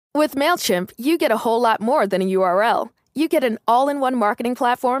With MailChimp, you get a whole lot more than a URL. You get an all-in-one marketing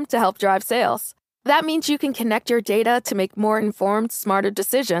platform to help drive sales. That means you can connect your data to make more informed, smarter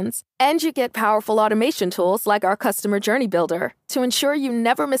decisions, and you get powerful automation tools like our Customer Journey Builder to ensure you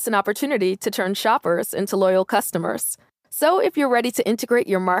never miss an opportunity to turn shoppers into loyal customers. So if you're ready to integrate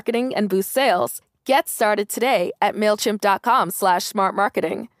your marketing and boost sales, get started today at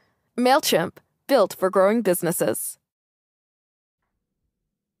MailChimp.com/smartmarketing. MailChimp, built for growing businesses.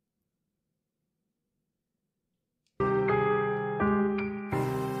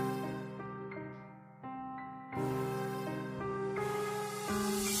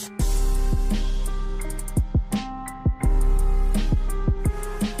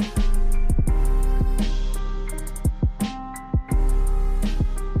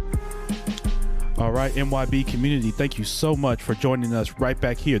 All right, MYB community, thank you so much for joining us right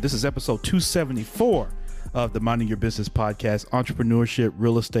back here. This is episode 274 of the Minding Your Business Podcast, entrepreneurship,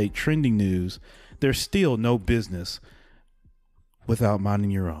 real estate, trending news. There's still no business without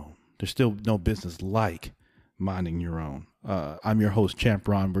minding your own. There's still no business like minding your own. I'm your host, Champ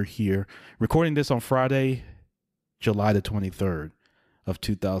Ron. We're here recording this on Friday, July the 23rd of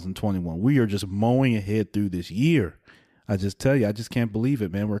 2021. We are just mowing ahead through this year. I just tell you, I just can't believe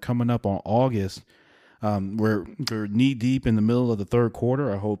it, man. We're coming up on August. We're knee deep in the middle of the third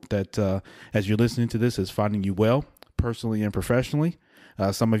quarter. I hope that as you're listening to this, it's finding you well, personally and professionally.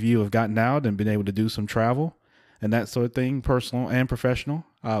 Some of you have gotten out and been able to do some travel and that sort of thing, personal and professional,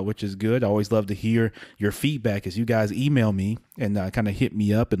 which is good. I always love to hear your feedback as you guys email me and kind of hit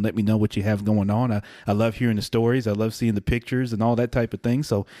me up and let me know what you have going on. I love hearing the stories. I love seeing the pictures and all that type of thing.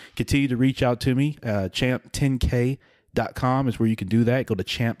 So continue to reach out to me. champ10k.com is where you can do that. Go to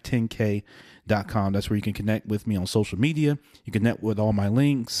champ10k.com. That's where you can connect with me on social media. You can connect with all my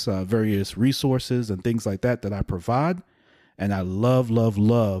links, various resources and things like that I provide. And I love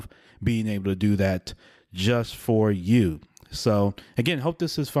being able to do that just for you. So again, hope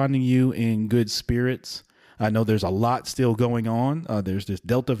this is finding you in good spirits. I know there's a lot still going on. There's this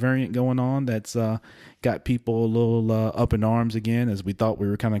Delta variant going on that's got people a little up in arms again, as we thought we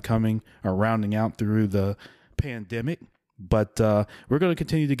were kind of coming or rounding out through the pandemic. But we're going to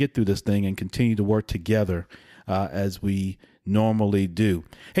continue to get through this thing and continue to work together as we normally do.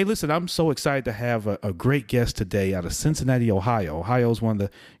 Hey, listen, I'm so excited to have a great guest today out of Cincinnati, Ohio. Ohio is one of the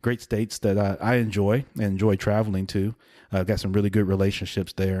great states that I enjoy traveling to. I've got some really good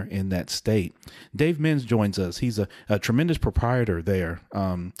relationships there in that state. Dave Menz joins us. He's a tremendous proprietor there,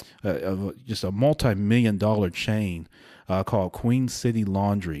 just a multi-million-dollar chain called Queen City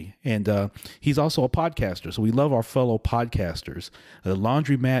Laundry. And he's also a podcaster. So we love our fellow podcasters, the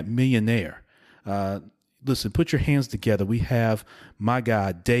Laundromat Millionaire. Listen, put your hands together. We have my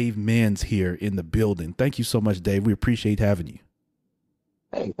guy, Dave Menz, here in the building. Thank you so much, Dave. We appreciate having you.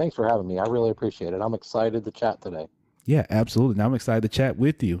 Hey, thanks for having me. I really appreciate it. I'm excited to chat today. Yeah, absolutely. And I'm excited to chat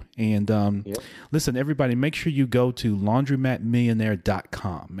with you. And listen, everybody, make sure you go to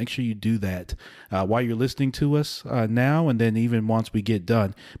laundromatmillionaire.com. Make sure you do that while you're listening to us now. And then even once we get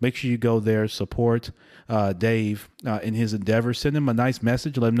done, make sure you go there, support Dave in his endeavors. Send him a nice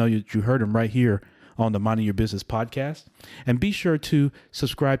message. Let him know that you heard him right here on the Minding Your Business podcast. And be sure to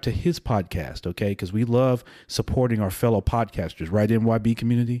subscribe to his podcast, okay? Because we love supporting our fellow podcasters, right, MYB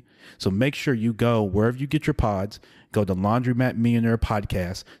community? So make sure you go wherever you get your pods, go to Laundromat Millionaire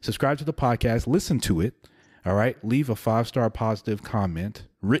Podcast, subscribe to the podcast, listen to it, all right? Leave a 5-star positive comment,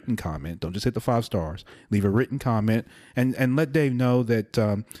 written comment. Don't just hit the 5 stars. Leave a written comment and let Dave know that,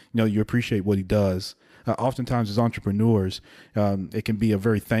 you appreciate what he does. Oftentimes as entrepreneurs, it can be a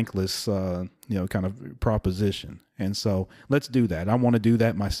very thankless, kind of proposition. And so let's do that. I want to do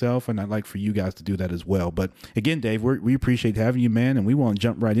that myself, and I'd like for you guys to do that as well. But again, Dave, we appreciate having you, man, and we want to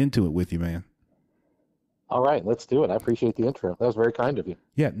jump right into it with you, man. All right, let's do it. I appreciate the intro. That was very kind of you.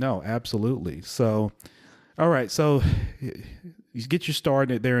 Yeah, no, absolutely. So, all right. So you get your start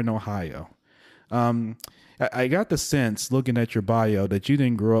there in Ohio. I got the sense, looking at your bio, that you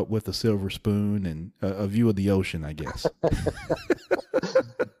didn't grow up with a silver spoon and a view of the ocean, I guess.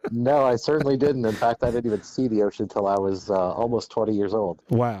 No, I certainly didn't. In fact, I didn't even see the ocean until I was almost 20 years old.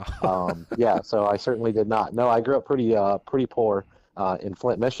 Wow. So I certainly did not. No, I grew up pretty poor in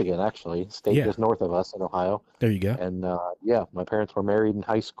Flint, Michigan, actually, state just north of us in Ohio. There you go. And my parents were married in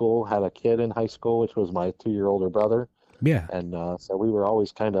high school, had a kid in high school, which was my 2-year older brother. Yeah. And so we were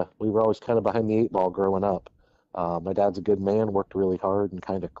always kind of behind the 8 ball growing up. My dad's a good man, worked really hard, and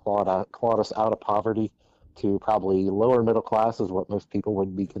kind of clawed us out of poverty to probably lower middle class is what most people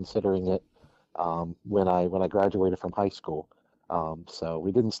would be considering it when I graduated from high school. So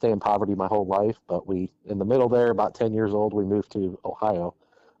we didn't stay in poverty my whole life, but in the middle there, about 10 years old, we moved to Ohio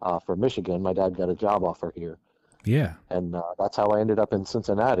from Michigan. My dad got a job offer here. Yeah. And that's how I ended up in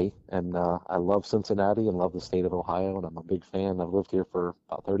Cincinnati. And I love Cincinnati and love the state of Ohio, and I'm a big fan. I've lived here for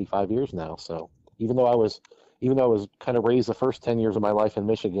about 35 years now. So even though I was kind of raised the first 10 years of my life in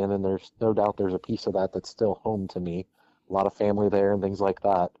Michigan, and there's no doubt there's a piece of that that's still home to me, a lot of family there and things like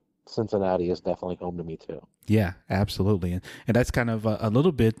that, Cincinnati is definitely home to me too. Yeah, absolutely. And that's kind of a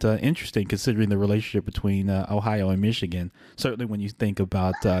little bit interesting considering the relationship between Ohio and Michigan, certainly when you think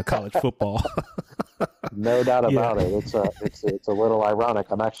about college football. No doubt about it. It's a little ironic.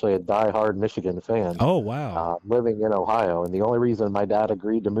 I'm actually a diehard Michigan fan. Oh, wow. Living in Ohio. And the only reason my dad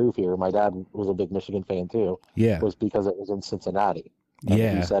agreed to move here, my dad was a big Michigan fan too, was because it was in Cincinnati.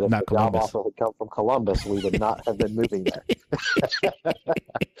 And he said if the job offer had come from Columbus, we would not have been moving there.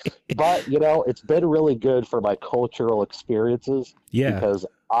 But, it's been really good for my cultural experiences because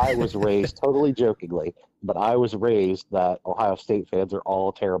I was raised, totally jokingly, but I was raised that Ohio State fans are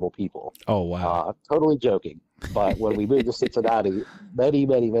all terrible people. Oh, wow. Totally joking. But when we moved to Cincinnati, many,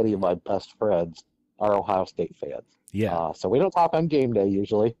 many, many of my best friends are Ohio State fans. Yeah. So we don't talk on game day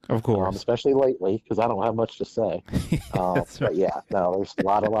usually. Of course. Especially lately because I don't have much to say. That's right. But yeah, no, there's a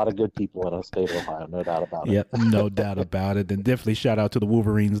lot of good people in the state of Ohio, no doubt about it. Yep, no doubt about it. And definitely shout out to the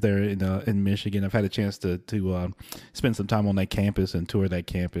Wolverines there in Michigan. I've had a chance to spend some time on that campus and tour that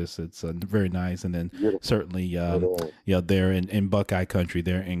campus. It's very nice. And then Beautiful. Certainly there in Buckeye country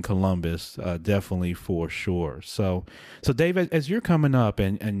there in Columbus, definitely for sure. So Dave, as you're coming up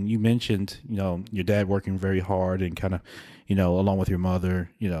and you mentioned, your dad working very hard and kind of, along with your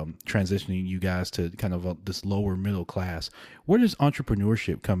mother, transitioning you guys to kind of this lower middle class. Where does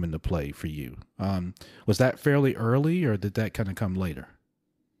entrepreneurship come into play for you? Was that fairly early, or did that kind of come later?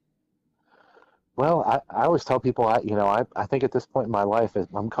 Well, I always tell people, I think at this point in my life,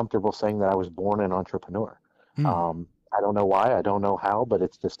 I'm comfortable saying that I was born an entrepreneur. I don't know why, I don't know how, but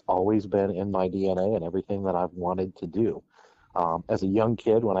it's just always been in my DNA and everything that I've wanted to do. As a young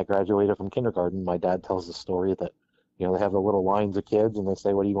kid, when I graduated from kindergarten, my dad tells the story that, they have the little lines of kids and they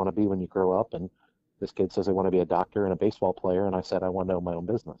say, what do you want to be when you grow up? And this kid says, I want to be a doctor and a baseball player. And I said, I want to own my own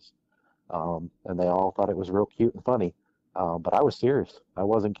business. And they all thought it was real cute and funny. But I was serious. I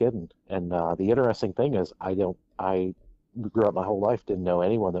wasn't kidding. And the interesting thing is I grew up my whole life, didn't know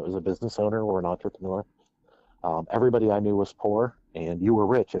anyone that was a business owner or an entrepreneur. Everybody I knew was poor, and you were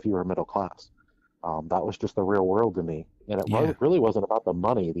rich if you were middle class. That was just the real world to me. And it really wasn't about the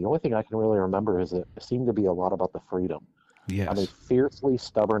money. The only thing I can really remember is it seemed to be a lot about the freedom. Yes. I'm a fiercely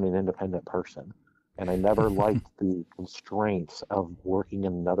stubborn and independent person. And I never liked the constraints of working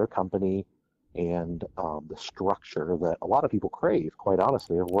in another company and the structure that a lot of people crave, quite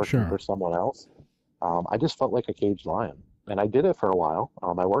honestly, of working for someone else. I just felt like a caged lion. And I did it for a while.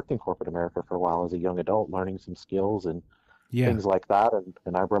 I worked in corporate America for a while as a young adult, learning some skills and things like that.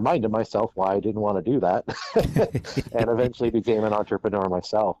 And I reminded myself why I didn't want to do that and eventually became an entrepreneur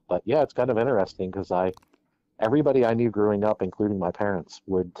myself. But yeah, it's kind of interesting because everybody I knew growing up, including my parents,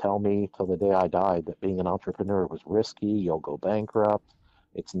 would tell me till the day I died that being an entrepreneur was risky. You'll go bankrupt.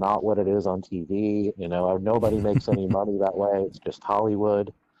 It's not what it is on TV. Nobody makes any money that way. It's just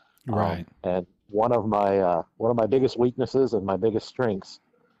Hollywood. Right. And one of my biggest weaknesses and my biggest strengths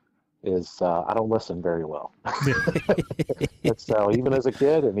is I don't listen very well. And so even as a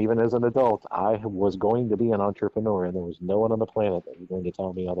kid and even as an adult, I was going to be an entrepreneur, and there was no one on the planet that was going to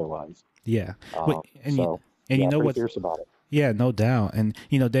tell me otherwise. Yeah. You know what's fierce about it. Yeah, no doubt. And,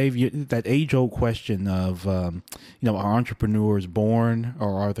 Dave, that age-old question of, are entrepreneurs born,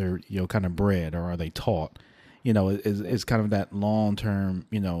 or are they, kind of bred, or are they taught? Is kind of that long-term,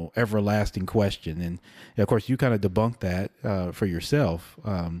 everlasting question. And of course, you kind of debunked that for yourself,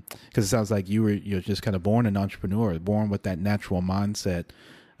 because it sounds like you're just kind of born an entrepreneur, born with that natural mindset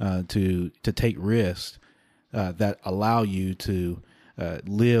to take risks that allow you to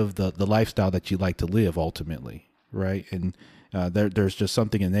live the lifestyle that you like to live ultimately, right? And there's just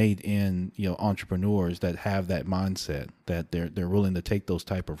something innate in entrepreneurs that have that mindset, that they're willing to take those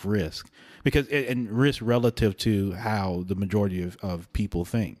type of risks, because and risk relative to how the majority of people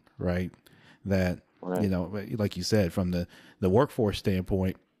think, right? That like you said, from the workforce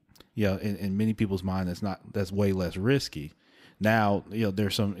standpoint, in many people's mind, that's way less risky. Now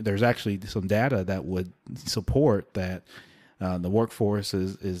there's actually some data that would support that. The workforce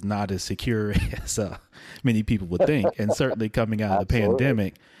is not as secure as many people would think. And certainly coming out of the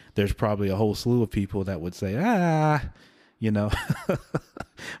pandemic, there's probably a whole slew of people that would say,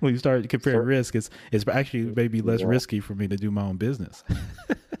 when you start comparing risk, it's actually maybe less risky for me to do my own business.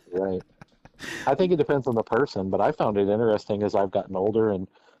 Right. I think it depends on the person, but I found it interesting as I've gotten older and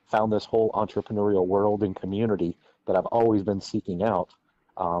found this whole entrepreneurial world and community that I've always been seeking out.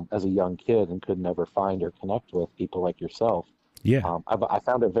 as a young kid and could never find or connect with people like yourself. Yeah. I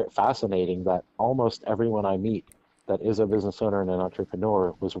found it very fascinating that almost everyone I meet that is a business owner and an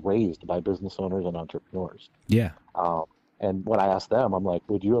entrepreneur was raised by business owners and entrepreneurs. Yeah. And when I ask them, I'm like,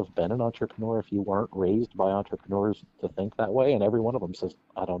 would you have been an entrepreneur if you weren't raised by entrepreneurs to think that way? And every one of them says,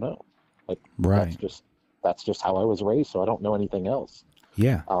 I don't know. Like, Right. that's just how I was raised, so I don't know anything else.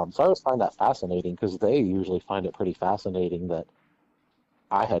 Yeah. So I always find that fascinating because they usually find it pretty fascinating that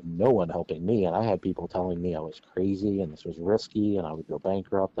I had no one helping me, and I had people telling me I was crazy and this was risky and I would go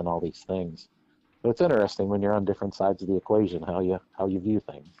bankrupt and all these things. But it's interesting when you're on different sides of the equation how you view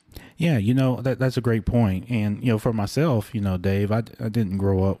things. Yeah, that's a great point. And for myself, Dave, I didn't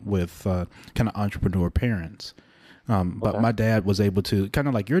grow up with kind of entrepreneur parents. But my dad was able to, kind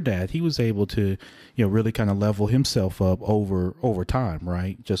of like your dad, he was able to, really kind of level himself up over time,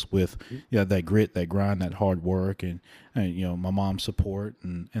 right? Just with that grit, that grind, that hard work, and my mom's support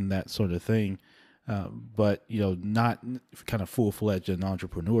and that sort of thing. But not kind of full-fledged in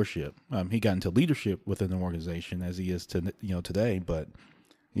entrepreneurship. He got into leadership within the organization as he is today, but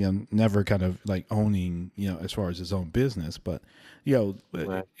never kind of like owning, as far as his own business. But,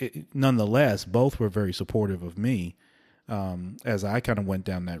 Right. nonetheless, both were very supportive of me as I kind of went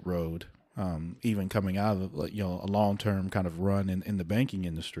down that road, even coming out of, a long-term kind of run in the banking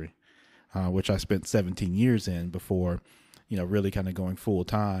industry, which I spent 17 years in before, really kind of going full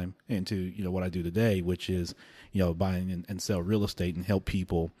time into, what I do today, which is, buying and sell real estate and help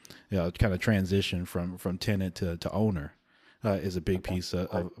people, kind of transition from tenant to owner. Is a big piece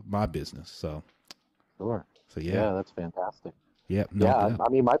of my business. So, Sure. So Yeah, that's fantastic. Yeah. I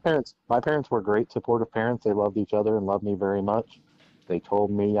mean, my parents were great, supportive parents. They loved each other and loved me very much. They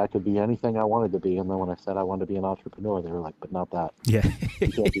told me I could be anything I wanted to be, and then when I said I wanted to be an entrepreneur, they were like, "But not that. Yeah. You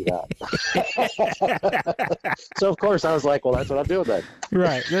can't do that." So of course I was like, "Well, that's what I'm doing then."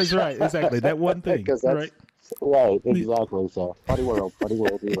 Right. That's right. Exactly. That one thing. Right. Right, exactly. So funny world we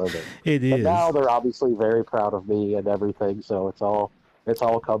live in. It is. But now they're obviously very proud of me and everything. So it's all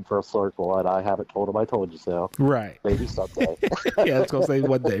come full circle, and I haven't told them I told you so. Right. Maybe someday. Yeah, I was gonna say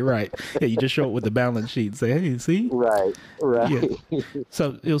one day. Right. Yeah, you just show it with the balance sheet and say, "Hey, see." Right. Yeah.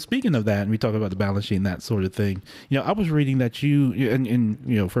 So, speaking of that, and we talk about the balance sheet and that sort of thing. I was reading that you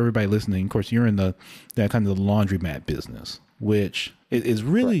and for everybody listening, of course, you're in that kind of the laundromat business, which is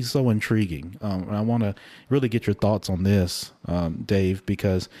really so intriguing. And I want to really get your thoughts on this, Dave,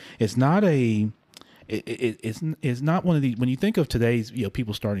 because it's not it's not one of these, when you think of today's,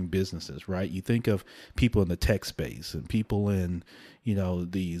 people starting businesses, right? You think of people in the tech space and people in,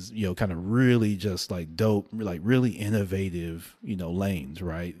 these, kind of really just like dope, like really innovative, lanes,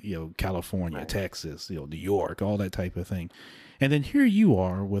 right? California, right. Texas, New York, all that type of thing. And then here you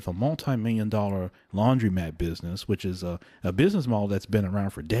are with a multi-million-dollar laundromat business, which is a business model that's been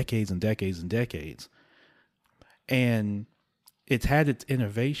around for decades and decades and decades. And it's had its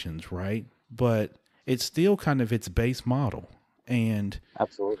innovations, right? But it's still kind of its base model. And,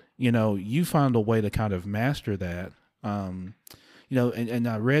 absolutely, you found a way to kind of master that. And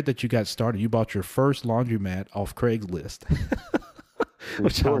I read that you got started. You bought your first laundromat off Craigslist,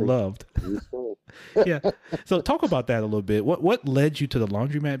 which I loved. Yeah. So talk about that a little bit. What led you to the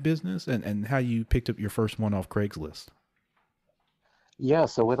laundromat business and how you picked up your first one off Craigslist? Yeah.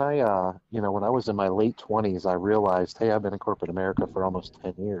 So when I was in my late 20s, I realized, hey, I've been in corporate America for almost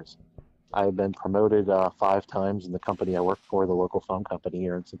 10 years. I had been promoted 5 times in the company I worked for, the local phone company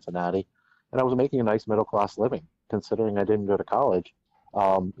here in Cincinnati. And I was making a nice middle-class living, considering I didn't go to college.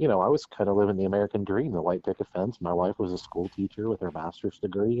 I was kind of living the American dream, the white picket fence. My wife was a school teacher with her master's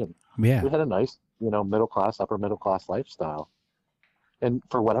degree, and we had a nice, middle-class, upper-middle-class lifestyle. And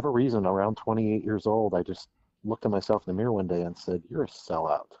for whatever reason, around 28 years old, I just looked at myself in the mirror one day and said, "You're a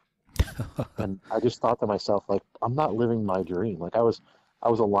sellout." And I just thought to myself, like, I'm not living my dream. Like, I was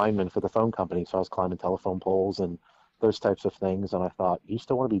a lineman for the phone company, so I was climbing telephone poles and those types of things. And I thought, you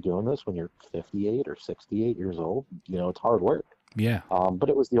still want to be doing this when you're 58 or 68 years old? It's hard work. Yeah. But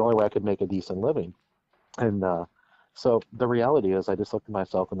it was the only way I could make a decent living. And so the reality is I just looked at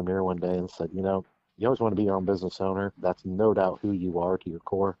myself in the mirror one day and said, you always want to be your own business owner. That's no doubt who you are to your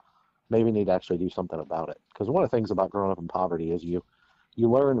core. Maybe you need to actually do something about it. Because one of the things about growing up in poverty is you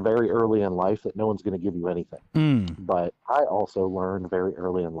learn very early in life that no one's going to give you anything. But I also learned very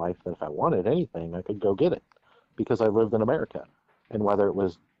early in life that if I wanted anything, I could go get it because I lived in America. And whether it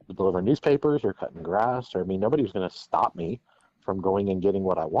was delivering newspapers or cutting grass, nobody was going to stop me from going and getting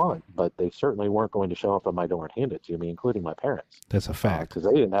what I want, but they certainly weren't going to show up at my door and hand it to me, including my parents. That's a fact. Because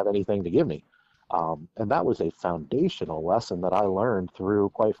they didn't have anything to give me. And that was a foundational lesson that I learned through,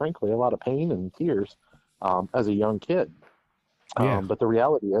 quite frankly, a lot of pain and tears as a young kid. Yeah. But the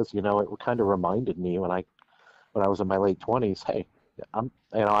reality is, it kind of reminded me when I was in my late 20s, hey,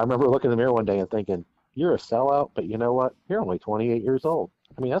 I remember looking in the mirror one day and thinking, you're a sellout, but you know what? You're only 28 years old.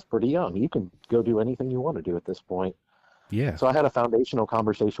 I mean, that's pretty young. You can go do anything you want to do at this point. Yeah. So I had a foundational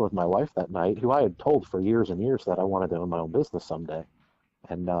conversation with my wife that night, who I had told for years and years that I wanted to own my own business someday.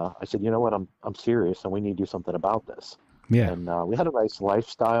 And I said, you know what? I'm serious, and we need to do something about this. Yeah. And we had a nice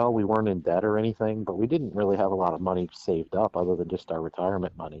lifestyle. We weren't in debt or anything, but we didn't really have a lot of money saved up other than just our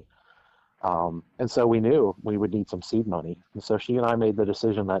retirement money. And so we knew we would need some seed money. And so she and I made the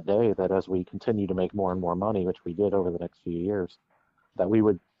decision that day that as we continue to make more and more money, which we did over the next few years, that we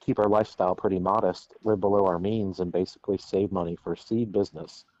would keep our lifestyle pretty modest, live below our means, and basically save money for seed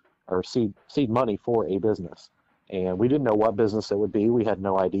business or seed money for a business. And we didn't know what business it would be. We had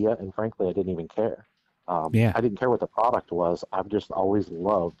no idea. And frankly, I didn't even care. Yeah. I didn't care what the product was. I've just always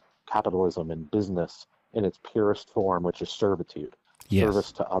loved capitalism and business in its purest form, which is servitude. Yes.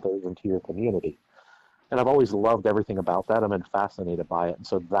 Service to others and to your community. And I've always loved everything about that. I've been fascinated by it. And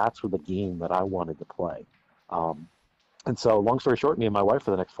so that's the game that I wanted to play. And so long story short, me and my wife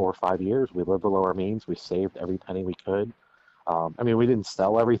for the next 4 or 5 years, we lived below our means. We saved every penny we could. We didn't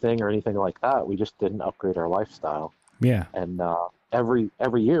sell everything or anything like that. We just didn't upgrade our lifestyle. Yeah. And every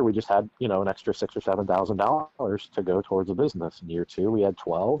year we just had, an extra $6,000 or $7,000 to go towards a business. In year 2, we had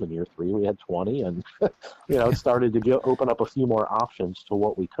 12. In year 3, we had 20. And, it started to open up a few more options to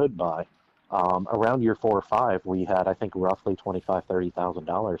what we could buy. Around year 4 or 5, we had, I think, roughly $25,000,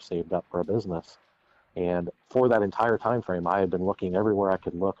 $30,000 saved up for a business. And for that entire time frame, I had been looking everywhere I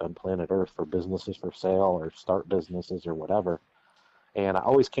could look on planet Earth for businesses for sale or start businesses or whatever. And I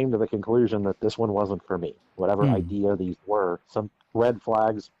always came to the conclusion that this one wasn't for me. Whatever idea these were, some red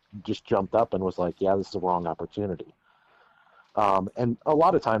flags just jumped up and was like, yeah, this is a wrong opportunity. And a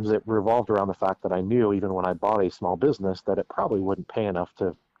lot of times it revolved around the fact that I knew even when I bought a small business that it probably wouldn't pay enough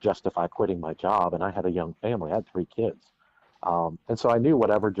to justify quitting my job. And I had a young family. I had 3 kids. And so I knew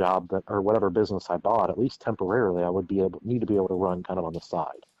whatever job or whatever business I bought, at least temporarily, I would need to be able to run kind of on the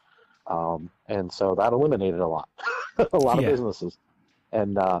side. And so that eliminated a lot, a lot of businesses.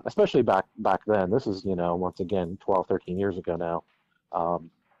 And especially back then, this is, once again, 12, 13 years ago now.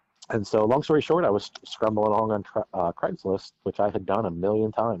 And so long story short, I was scrambling along on Craigslist, which I had done a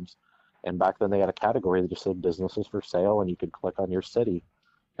million times. And back then they had a category that just said businesses for sale, and you could click on your city.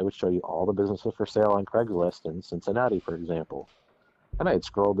 It would show you all the businesses for sale on Craigslist in Cincinnati, for example. And I had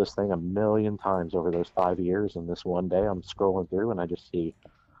scrolled this thing a million times over those 5 years. And this one day I'm scrolling through and I just see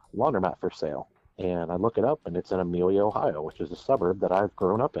Laundromat for sale. And I look it up and it's in Amelia, Ohio, which is a suburb that I've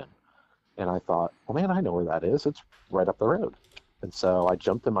grown up in. And I thought, well, man, I know where that is. It's right up the road. And so I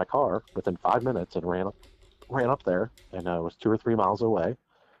jumped in my car within 5 minutes and ran up there. And I was 2 or 3 miles away.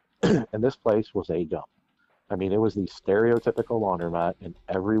 And this place was a dump. It was the stereotypical laundromat in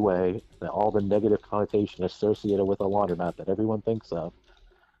every way, all the negative connotation associated with a laundromat that everyone thinks of.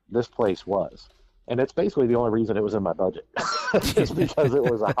 This place was. And it's basically the only reason it was in my budget, just because it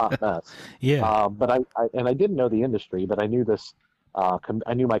was a hot mess. Yeah. But I didn't know the industry, but I knew this.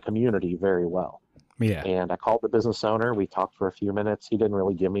 I knew my community very well. Yeah. And I called the business owner. We talked for a few minutes. He didn't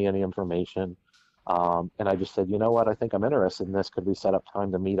really give me any information. And I just said, you know what? I think I'm interested in this. Could we set up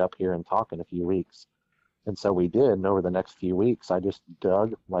time to meet up here and talk in a few weeks? And so we did. And over the next few weeks, I just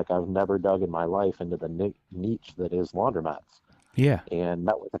dug like I've never dug in my life into the niche that is laundromats. Yeah. And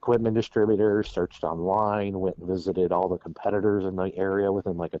met with equipment distributors, searched online, went and visited all the competitors in the area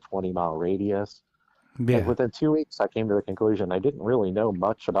within like a 20-mile radius. Yeah. And within 2 weeks, I came to the conclusion I didn't really know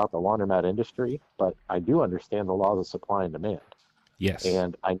much about the laundromat industry, but I do understand the laws of supply and demand. Yes.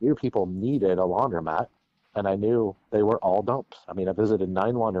 And I knew people needed a laundromat, and I knew they were all dumps. I visited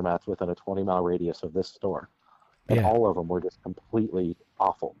 9 laundromats within a 20-mile radius of this store, and all of them were just completely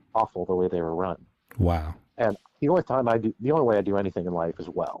awful the way they were run. Wow. And the only way I do anything in life is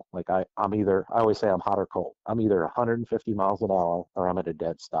well. Like I always say I'm hot or cold. I'm either 150 miles an hour or I'm at a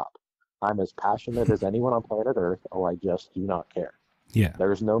dead stop. I'm as passionate as anyone on planet Earth, or I just do not care. Yeah.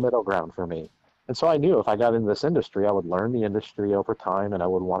 There's no middle ground for me. And so I knew if I got into this industry, I would learn the industry over time, and I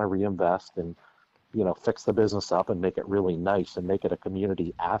would want to reinvest and, fix the business up and make it really nice and make it a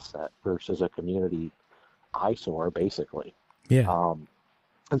community asset versus a community eyesore, basically. Yeah.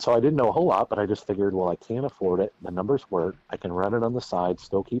 And so I didn't know a whole lot, but I just figured, well, I can't afford it. The numbers work. I can run it on the side,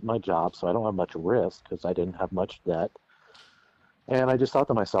 still keep my job, so I don't have much risk because I didn't have much debt. And I just thought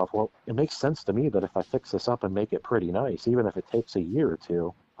to myself, well, it makes sense to me that if I fix this up and make it pretty nice, even if it takes a year or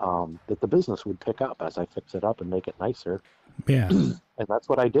two, that the business would pick up as I fix it up and make it nicer. Yeah. And that's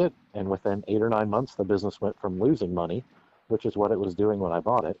what I did. And within 8 or 9 months, the business went from losing money, which is what it was doing when I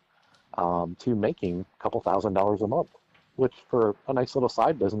bought it, to making a couple $1,000s a month. which for a nice little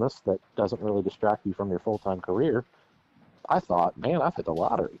side business that doesn't really distract you from your full-time career, I thought, man, I've hit the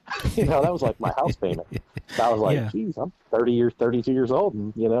lottery. That was like my house payment. So I was like, Yeah. geez, I'm 32 years old,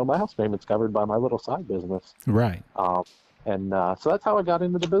 and my house payment's covered by my little side business. Right. So that's how I got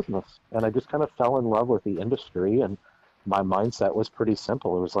into the business, and I just kind of fell in love with the industry. And my mindset was pretty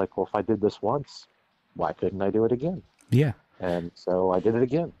simple. It was like, well, if I did this once, why couldn't I do it again? Yeah. And so I did it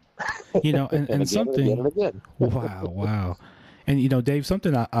again. And again, something, and again. wow. And, Dave,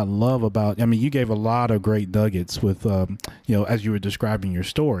 something I love about, you gave a lot of great nuggets with, as you were describing your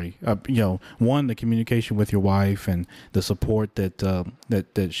story, one, the communication with your wife and the support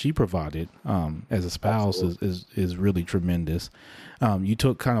that she provided, as a spouse is really tremendous. You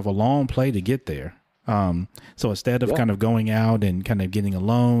took kind of a long play to get there. So instead of kind of going out and kind of getting a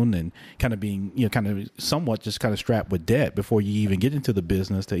loan and kind of being, kind of somewhat just kind of strapped with debt before you even get into the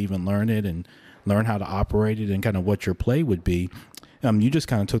business to even learn it and learn how to operate it and kind of what your play would be, you just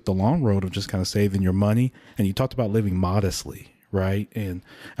kind of took the long road of just kind of saving your money. And you talked about living modestly, right? And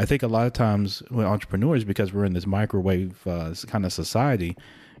I think a lot of times with entrepreneurs, because we're in this microwave kind of society,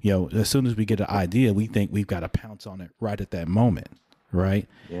 as soon as we get an idea, we think we've got to pounce on it right at that moment. Right.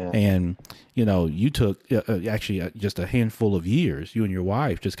 Yeah. And, you took actually just a handful of years, you and your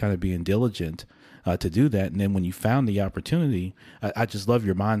wife, just kind of being diligent to do that. And then when you found the opportunity, I just love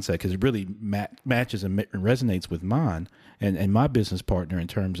your mindset, because it really matches and resonates with mine and my business partner in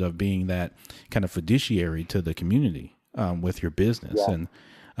terms of being that kind of fiduciary to the community with your business. Yeah.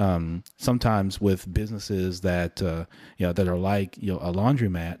 And sometimes with businesses that, that are like, a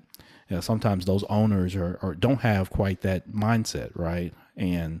laundromat, sometimes those owners or don't have quite that mindset, right?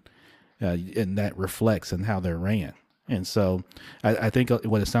 And that reflects in how they're ran. And so I think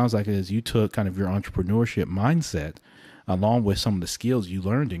what it sounds like is you took kind of your entrepreneurship mindset along with some of the skills you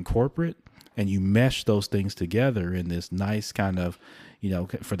learned in corporate, and you meshed those things together in this nice kind of,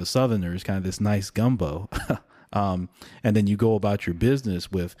 for the Southerners, kind of this nice gumbo. And then you go about your business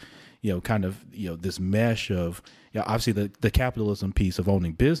with, kind of, this mesh of, obviously the capitalism piece of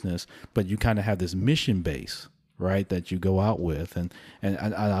owning business, but you kind of have this mission base, right, that you go out with. And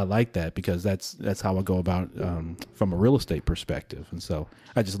I like that, because that's how I go about, from a real estate perspective. And so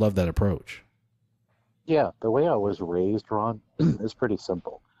I just love that approach. Yeah. The way I was raised, Ron, is pretty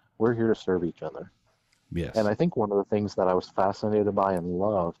simple. We're here to serve each other. Yes. And I think one of the things that I was fascinated by and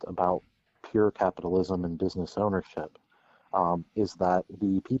loved about pure capitalism and business ownership is that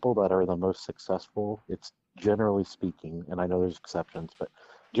the people that are the most successful, it's generally speaking, and I know there's exceptions, but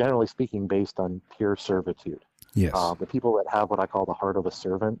generally speaking, based on pure servitude. Yes. The people that have what I call the heart of a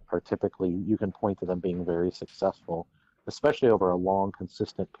servant are typically, you can point to them being very successful, especially over a long,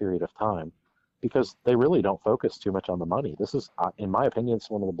 consistent period of time, because they really don't focus too much on the money. This is, in my opinion,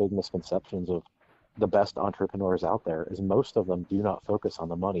 it's one of the big misconceptions of the best entrepreneurs out there, is most of them do not focus on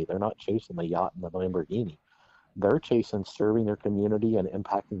the money. They're not chasing the yacht and the Lamborghini. They're chasing serving their community and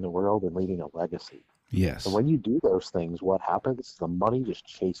impacting the world and leaving a legacy. Yes. And when you do those things, what happens? The money just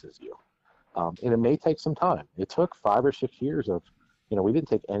chases you. And it may take some time. It took 5 or 6 years of, we didn't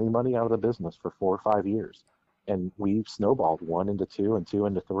take any money out of the business for 4 or 5 years. And we snowballed 1 into 2 and 2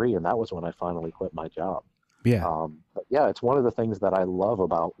 into 3. And that was when I finally quit my job. Yeah. But yeah, it's one of the things that I love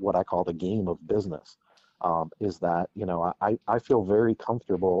about what I call the game of business, is that, I feel very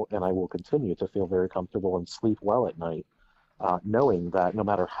comfortable, and I will continue to feel very comfortable and sleep well at night, knowing that no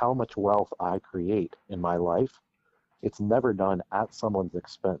matter how much wealth I create in my life, it's never done at someone's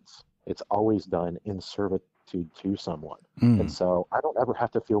expense. It's always done in servitude to someone. And so I don't ever have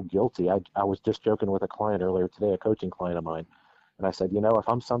to feel guilty. I was just joking with a client earlier today, a coaching client of mine. And I said, if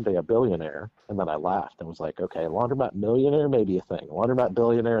I'm someday a billionaire, and then I laughed and was like, okay, Laundromat Millionaire may be a thing. Laundromat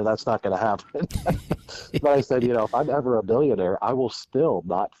Billionaire, that's not going to happen. But I said, if I'm ever a billionaire, I will still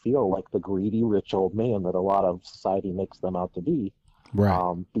not feel like the greedy, rich old man that a lot of society makes them out to be.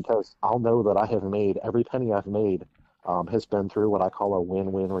 Right. Because I'll know that I have made, every penny I've made has been through what I call a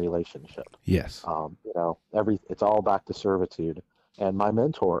win-win relationship. Yes. It's all back to servitude. And my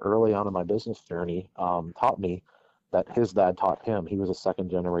mentor early on in my business journey taught me that his dad taught him. He was a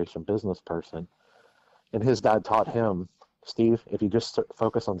second-generation business person. And his dad taught him, Steve, if you just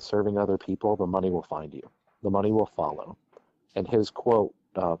focus on serving other people, the money will find you. The money will follow. And his quote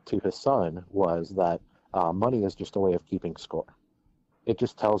to his son was that money is just a way of keeping score. It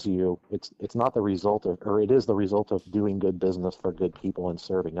just tells you it's not the result of, or it is the result of doing good business for good people and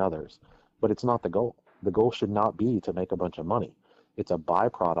serving others, but it's not the goal. The goal should not be to make a bunch of money. It's a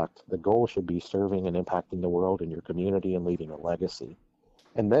byproduct. The goal should be serving and impacting the world and your community and leaving a legacy.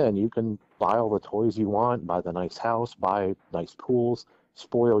 And then you can buy all the toys you want, buy the nice house, buy nice pools,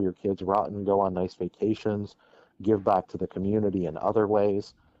 spoil your kids rotten, go on nice vacations, give back to the community in other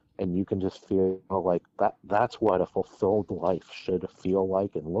ways, and you can just feel like that's what a fulfilled life should feel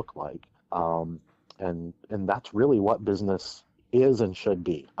like and look like. And that's really what business is and should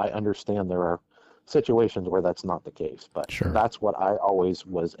be. I understand there are situations where that's not the case, but Sure. that's what I always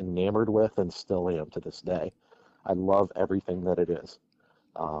was enamored with and still am to this day. I love everything that it is,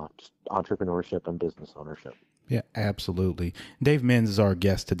 just entrepreneurship and business ownership. Yeah, absolutely. Dave Menz is our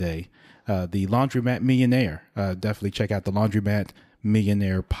guest today, the Laundromat Millionaire. Definitely check out the Laundromat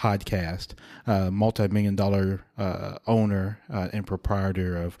Millionaire Podcast, multi-million-dollar owner and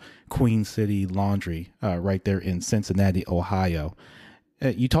proprietor of Queen City Laundry right there in Cincinnati, Ohio.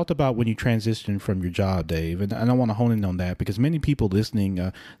 You talked about when you transitioned from your job, Dave, and I want to hone in on that because many people listening,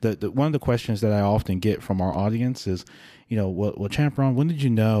 one of the questions that I often get from our audience is, well, Champ Ron, when did you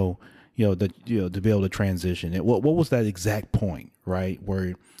know, that, to be able to transition? What was that exact point, right?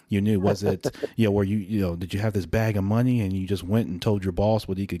 Where you knew, was it, where did you have this bag of money and you just went and told your boss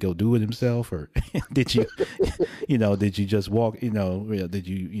what he could go do it himself? Or did you, did you just walk, did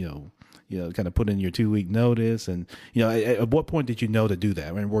you, kind of put in your 2-week notice? And, at what point did you know to do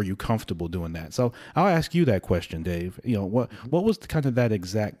that? And were you comfortable doing that? So I'll ask you that question, Dave. What was kind of that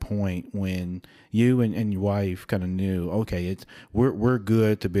exact point when you and your wife kind of knew, okay, we're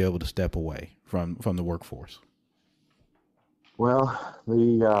good to be able to step away from the workforce? Well,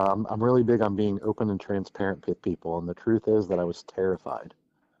 I'm really big on being open and transparent with people. And the truth is that I was terrified,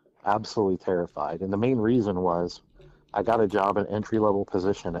 absolutely terrified. And the main reason was, I got a job, an entry-level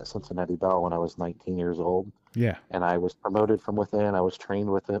position at Cincinnati Bell when I was 19 years old. Yeah. And I was promoted from within. I was trained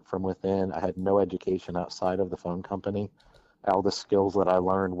with it from within. I had no education outside of the phone company. All the skills that I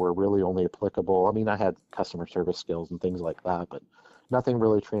learned were really only applicable. I mean, I had customer service skills and things like that, but nothing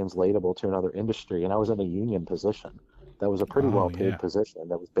really translatable to another industry. And I was in a union position. That was a pretty well-paid position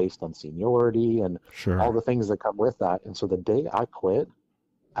that was based on seniority and all the things that come with that. And so the day I quit,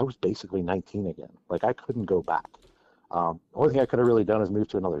 I was basically 19 again. Like, I couldn't go back. Only thing I could have really done is move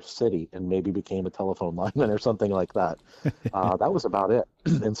to another city and maybe became a telephone lineman or something like that. That was about it.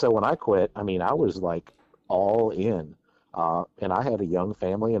 And so when I quit, I mean, I was like all in. And I had a young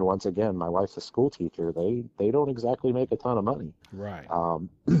family. And once again, my wife's a school teacher. They don't exactly make a ton of money. Right.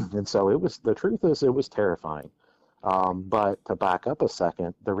 And so the truth is, it was terrifying. But to back up a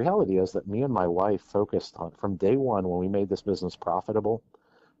second, the reality is that me and my wife focused on, from day one when we made this business profitable,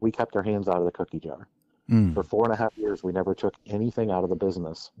 we kept our hands out of the cookie jar. For 4.5 years, we never took anything out of the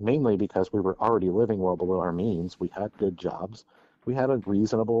business, mainly because we were already living well below our means. We had good jobs. We had a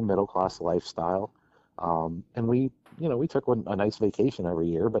reasonable middle-class lifestyle. And we took a nice vacation every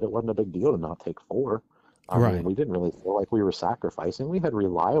year, but it wasn't a big deal to not take 4. I mean, we didn't really feel like we were sacrificing. We had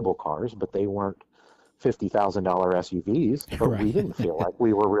reliable cars, but they weren't $50,000 SUVs. But we didn't feel like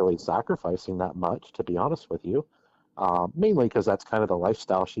we were really sacrificing that much, to be honest with you, mainly because that's kind of the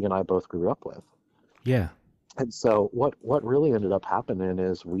lifestyle she and I both grew up with. Yeah. And so what really ended up happening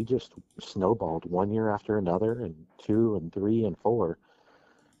is we just snowballed 1 year after another, and 2 and 3 and 4.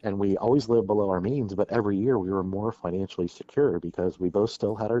 And we always lived below our means, but every year we were more financially secure because we both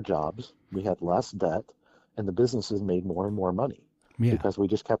still had our jobs. We had less debt, and the businesses made more and more money. Yeah. Because we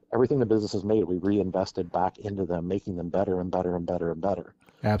just kept everything the businesses made, we reinvested back into them, making them better and better and better and better.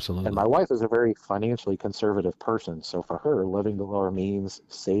 Absolutely. And my wife is a very financially conservative person. So for her, living below our means,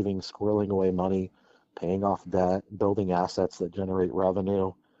 saving, squirreling away money, paying off debt, building assets that generate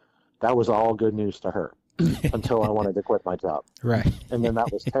revenue, that was all good news to her until I wanted to quit my job. Right. And then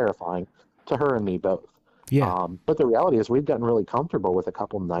that was terrifying to her and me both. Yeah. But the reality is we've gotten really comfortable with a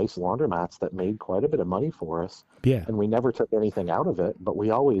couple nice laundromats that made quite a bit of money for us. Yeah. And we never took anything out of it. But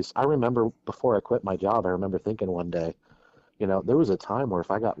I remember before I quit my job, I remember thinking one day, there was a time where if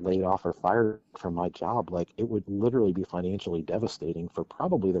I got laid off or fired from my job, like, it would literally be financially devastating for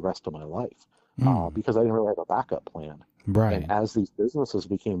probably the rest of my life. Because I didn't really have a backup plan. Right. And as these businesses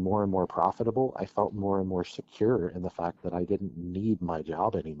became more and more profitable, I felt more and more secure in the fact that I didn't need my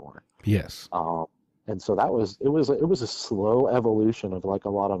job anymore. Yes. And so it was a slow evolution of like a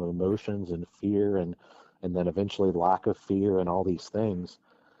lot of emotions and fear and then eventually lack of fear and all these things.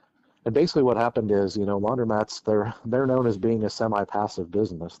 And basically what happened is, laundromats, they're known as being a semi-passive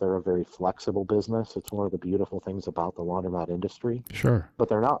business. They're a very flexible business. It's one of the beautiful things about the laundromat industry. Sure. But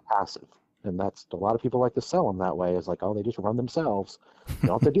they're not passive. And that's, a lot of people like to sell them that way. It's like, oh, they just run themselves. You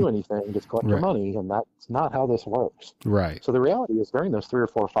don't have to do anything, just collect their money. And that's not how this works. Right. So the reality is during those 3 or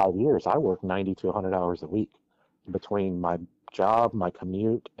 4 or 5 years, I worked 90 to 100 hours a week between my job, my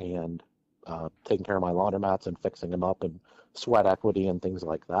commute, and taking care of my laundromats and fixing them up and sweat equity and things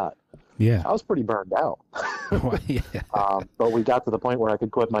like that. Yeah. I was pretty burned out. Yeah. But we got to the point where I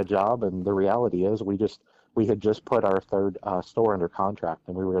could quit my job. And the reality is we we had just put our third store under contract,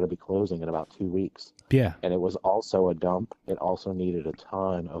 and we were going to be closing in about 2 weeks. Yeah. And it was also a dump. It also needed a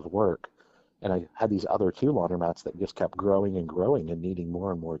ton of work. And I had these other 2 laundromats that just kept growing and growing and needing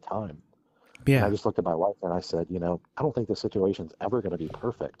more and more time. Yeah. And I just looked at my wife and I said, I don't think the situation's ever going to be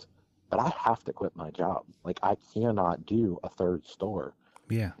perfect, but I have to quit my job. Like, I cannot do a third store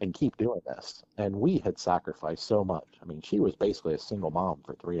Yeah. and keep doing this. And we had sacrificed so much. I mean, she was basically a single mom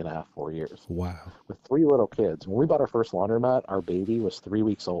for 3.5, 4 years. Wow. With 3 little kids. When we bought our first laundromat, our baby was 3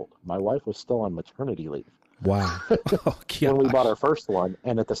 weeks old. My wife was still on maternity leave. Wow. Oh, when we bought our first one.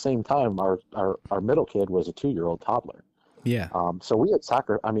 And at the same time, our middle kid was a 2-year-old toddler. Yeah. So we had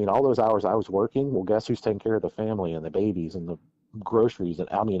all those hours I was working, well, guess who's taking care of the family and the babies and the groceries and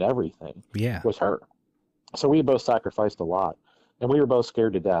everything was her. So we both sacrificed a lot. And we were both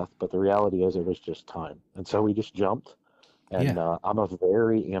scared to death, but the reality is it was just time. And so we just jumped. And I'm a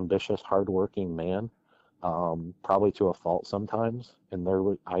very ambitious, hardworking man, probably to a fault sometimes. And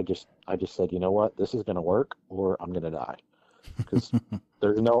I just said, you know what, this is going to work or I'm going to die. Because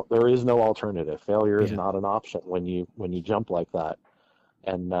there is no alternative. Failure is not an option when you jump like that.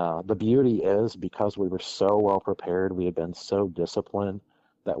 And the beauty is, because we were so well prepared, we had been so disciplined,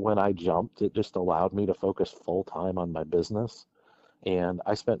 that when I jumped, it just allowed me to focus full time on my business. And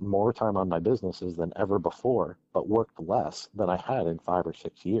I spent more time on my businesses than ever before, but worked less than I had in 5 or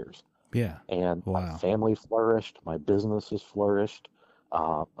 6 years. Yeah. And my family flourished. My businesses flourished.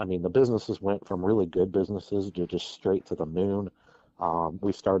 The businesses went from really good businesses to just straight to the moon.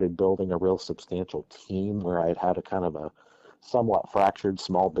 We started building a real substantial team where I had a kind of a somewhat fractured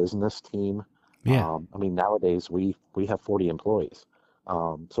small business team. Yeah. Nowadays we have 40 employees.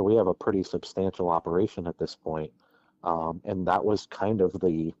 So we have a pretty substantial operation at this point. And that was kind of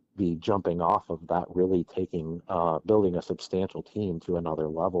the jumping off of that, really building a substantial team to another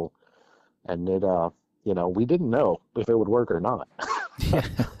level. And it, we didn't know if it would work or not.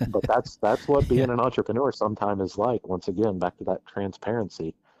 But that's what being an entrepreneur sometimes is like. Once again, back to that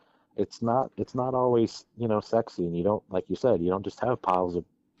transparency. It's not always, sexy. And you don't, like you said, you don't just have piles of,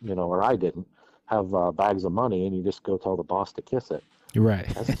 or I didn't have bags of money and you just go tell the boss to kiss it. Right.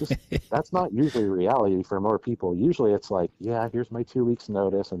 That's not usually reality for more people. Usually it's like, yeah, here's my 2 weeks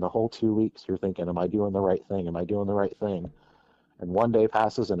notice. And the whole 2 weeks you're thinking, am I doing the right thing? Am I doing the right thing? And one day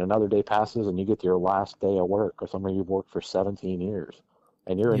passes and another day passes and you get to your last day of work, or somebody you've worked for 17 years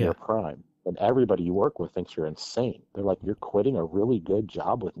and you're in your prime. And everybody you work with thinks you're insane. They're like, you're quitting a really good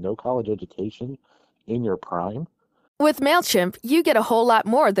job with no college education in your prime? With MailChimp, you get a whole lot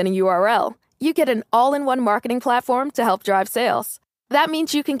more than a URL. You get an all-in-one marketing platform to help drive sales. That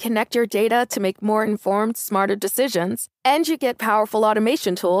means you can connect your data to make more informed, smarter decisions, and you get powerful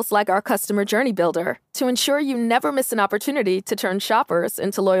automation tools like our Customer Journey Builder to ensure you never miss an opportunity to turn shoppers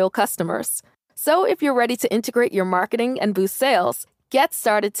into loyal customers. So if you're ready to integrate your marketing and boost sales, get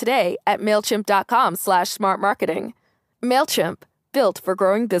started today at MailChimp.com/smartmarketing. MailChimp, built for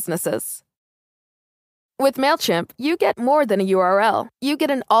growing businesses. With MailChimp, you get more than a URL. You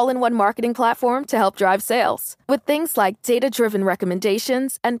get an all-in-one marketing platform to help drive sales with things like data-driven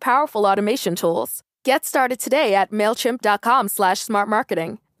recommendations and powerful automation tools. Get started today at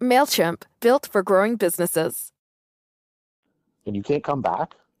MailChimp.com/smartmarketing. MailChimp, built for growing businesses. And you can't come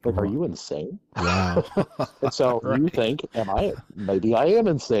back? Like, are you insane? Wow. And so you think, maybe I am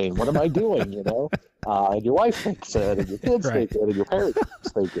insane. What am I doing? And your wife thinks it, and your kids think it, and your parents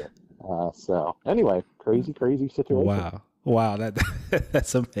think it. So anyway, crazy situation. Wow.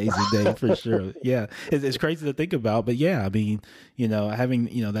 That's amazing, Dave, for sure. Yeah. It's crazy to think about, but yeah, having,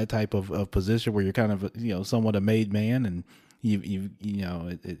 that type of position where you're kind of, somewhat a made man, and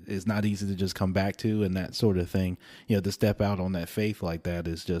it's not easy to just come back to, and that sort of thing, to step out on that faith like that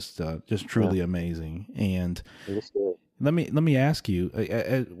is just truly amazing. And let me ask you,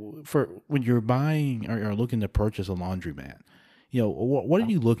 for when you're buying or looking to purchase a laundromat, what are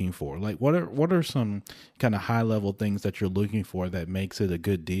you looking for? Like, what are some kind of high level things that you're looking for that makes it a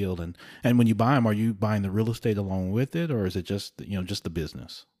good deal? And when you buy them, are you buying the real estate along with it, or is it just the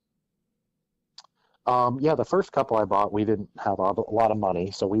business? The first couple I bought, we didn't have a lot of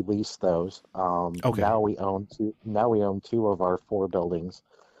money, so we leased those. Okay. Now we own 2 of our 4 buildings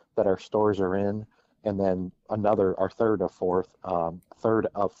that our stores are in, and then our third of 4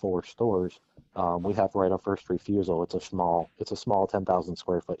 stores. We have right of first refusal. It's a small 10,000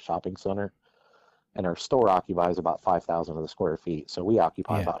 square foot shopping center, and our store occupies about 5,000 of the square feet. So we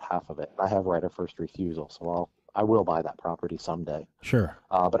occupy about half of it. I have right of first refusal, so I will buy that property someday. Sure.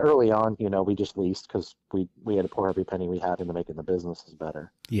 But early on, we just leased because we had to pour every penny we had into making the businesses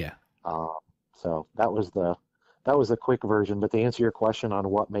better. Yeah. So that was the that was a quick version, but to answer your question on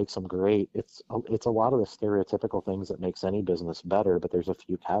what makes them great, it's a lot of the stereotypical things that makes any business better, but there's a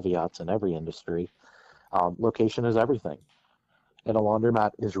few caveats in every industry. Location is everything, and a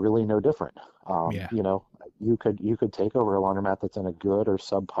laundromat is really no different. You know, you could take over a laundromat that's in a good or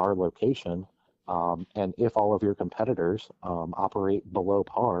subpar location, and if all of your competitors operate below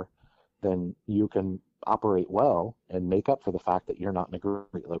par, then you can operate well and make up for the fact that you're not in a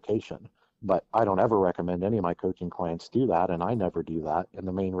great location. But I don't ever recommend any of my coaching clients do that, and I never do that. And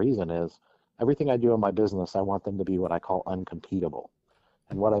the main reason is everything I do in my business, I want them to be what I call uncompetable.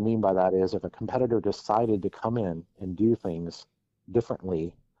 And what I mean by that is if a competitor decided to come in and do things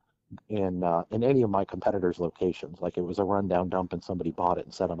differently in any of my competitors' locations, like it was a rundown dump and somebody bought it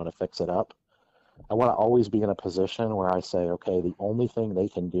and said, I'm going to fix it up, I want to always be in a position where I say, okay, the only thing they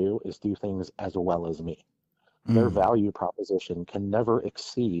can do is do things as well as me. Their value proposition can never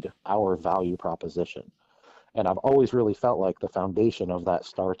exceed our value proposition. And I've always really felt like the foundation of that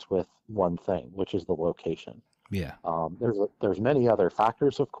starts with one thing, which is the location. Yeah. There's many other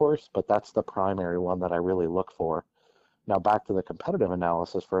factors, of course, but that's the primary one that I really look for. Now, back to the competitive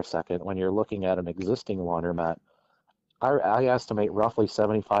analysis for a second. When you're looking at an existing laundromat, I estimate roughly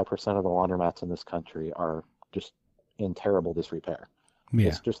 75% of the laundromats in this country are just in terrible disrepair. Yeah.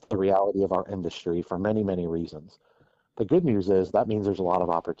 It's just the reality of our industry for many, many reasons. The good news is that means there's a lot of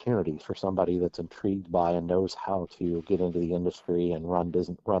opportunities for somebody that's intrigued by and knows how to get into the industry and run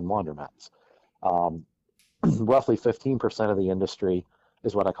laundromats. Roughly 15% of the industry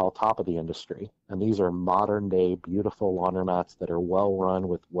is what I call top of the industry. And these are modern day, beautiful laundromats that are well run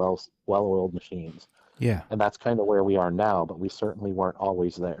with well-oiled machines. Yeah. And that's kind of where we are now, but we certainly weren't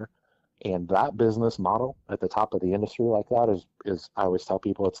always there. And that business model at the top of the industry like that is I always tell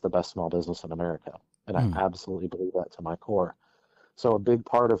people it's the best small business in America. And I absolutely believe that to my core. So a big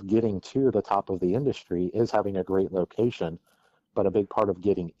part of getting to the top of the industry is having a great location. But a big part of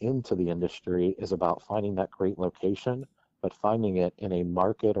getting into the industry is about finding that great location, but finding it in a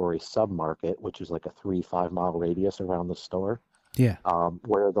market or a sub-market, which is like a 3-5 mile radius around the store. Yeah.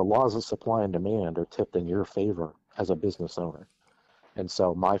 Where the laws of supply and demand are tipped in your favor as a business owner. And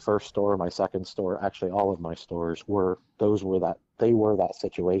so my first store, my second store, actually all of my stores were that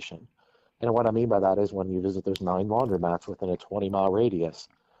situation. And what I mean by that is when you visit those 9 laundromats within a 20-mile radius,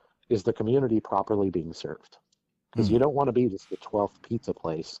 is the community properly being served? Because you don't want to be just the 12th pizza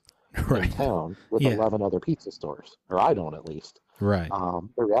place in town with 11 other pizza stores, or I don't at least. Right.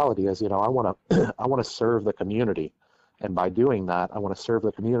 The reality is, I want to serve the community. And by doing that, I want to serve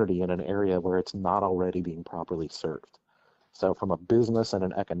the community in an area where it's not already being properly served. So from a business and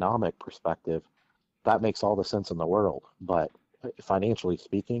an economic perspective, that makes all the sense in the world, but financially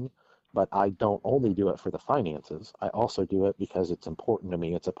speaking, but I don't only do it for the finances. I also do it because it's important to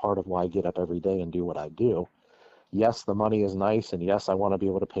me. It's a part of why I get up every day and do what I do. Yes, the money is nice, and yes, I want to be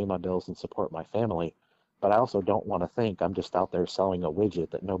able to pay my bills and support my family, but I also don't want to think I'm just out there selling a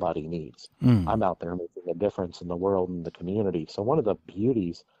widget that nobody needs. I'm out there making a difference in the world and the community. So one of the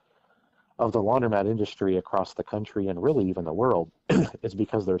beauties of the laundromat industry across the country and really even the world is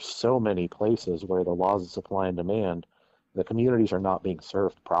because there's so many places where the laws of supply and demand, the communities are not being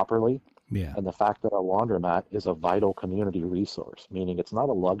served properly. Yeah. And the fact that a laundromat is a vital community resource, meaning it's not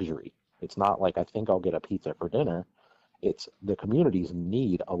a luxury. It's not like I think I'll get a pizza for dinner. It's the communities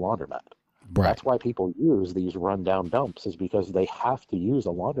need a laundromat. Right. That's why people use these rundown dumps, is because they have to use a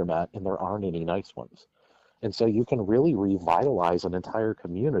laundromat and there aren't any nice ones. And so you can really revitalize an entire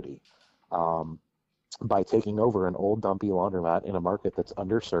community by taking over an old dumpy laundromat in a market that's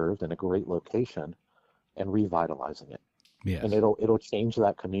underserved in a great location and revitalizing it. Yes. And it'll change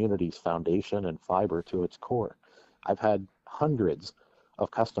that community's foundation and fiber to its core. I've had hundreds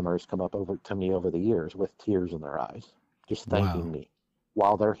of customers come up over to me over the years with tears in their eyes, just thanking me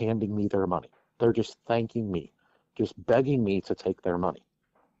while they're handing me their money. They're just thanking me, just begging me to take their money.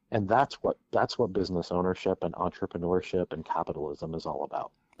 And that's what business ownership and entrepreneurship and capitalism is all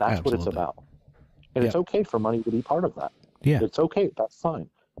about. That's what it's about. And it's okay for money to be part of that. Yeah. It's okay. That's fine.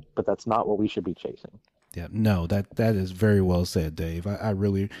 But that's not what we should be chasing. Yeah, no, that is very well said, Dave. I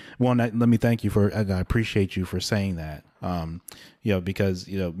really let me thank you and I appreciate you for saying that. Because,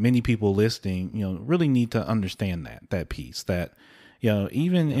 many people listening, really need to understand that piece, that,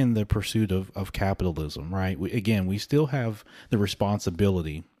 even in the pursuit of capitalism, right? We still have the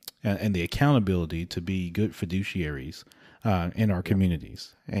responsibility and the accountability to be good fiduciaries in our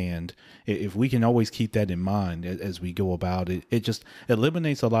communities. And if we can always keep that in mind as we go about it, it just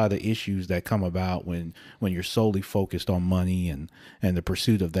eliminates a lot of the issues that come about when you're solely focused on money and the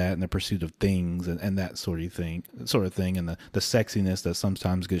pursuit of that and the pursuit of things and that sort of thing, and the sexiness that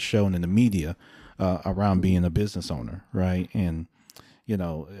sometimes gets shown in the media around being a business owner, right? And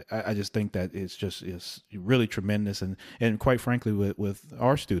I just think that it's really tremendous. And quite frankly, with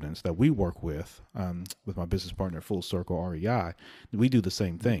our students that we work with my business partner, Full Circle REI, we do the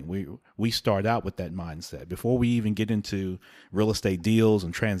same thing. We start out with that mindset before we even get into real estate deals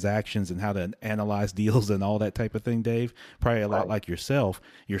and transactions and how to analyze deals and all that type of thing, Dave. Probably a lot like yourself,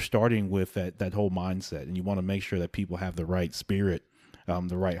 you're starting with that whole mindset, and you want to make sure that people have the right spirit,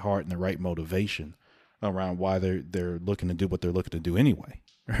 the right heart, and the right motivation around why they're looking to do what they're looking to do anyway.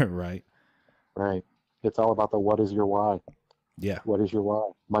 Right. It's all about the what is your why. Yeah. What is your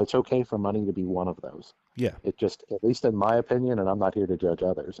why? It's okay for money to be one of those. Yeah. It just, at least in my opinion, and I'm not here to judge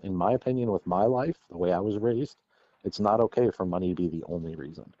others, in my opinion, with my life, the way I was raised, it's not okay for money to be the only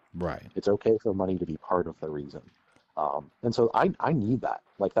reason. Right. It's okay for money to be part of the reason. And so I need that.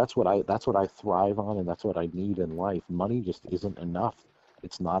 Like, that's what I thrive on, and that's what I need in life. Money just isn't enough.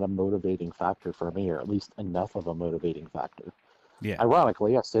 It's not a motivating factor for me, or at least enough of a motivating factor. Yeah.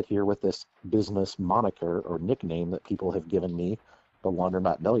 Ironically, I sit here with this business moniker or nickname that people have given me, the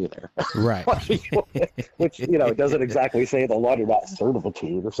Laundromat Millionaire. Right. Which, it doesn't exactly say the Laundromat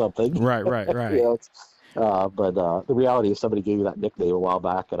certificate or something. Right. But the reality is somebody gave me that nickname a while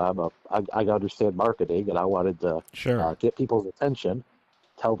back, and I understand marketing, and I wanted to get people's attention,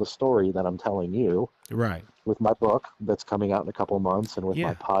 tell the story that I'm telling you. Right. With my book that's coming out in a couple of months, and with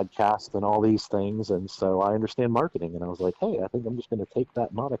my podcast and all these things. And so I understand marketing, and I was like, hey, I think I'm just going to take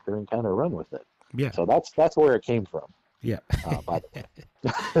that moniker and kind of run with it. Yeah. So that's where it came from. Yeah. By the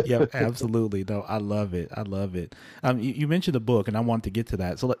way. Yeah, absolutely. No, I love it. You mentioned the book, and I wanted to get to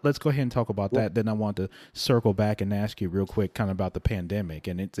that. So let's go ahead and talk about that. Then I want to circle back and ask you real quick kind of about the pandemic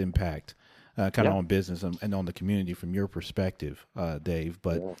and its impact on business and on the community from your perspective, Dave.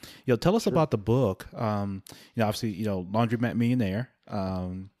 But, tell us about the book. Obviously, Laundromat Millionaire,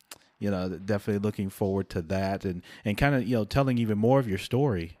 definitely looking forward to that and kind of, telling even more of your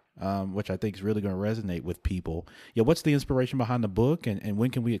story, which I think is really going to resonate with people. What's the inspiration behind the book, and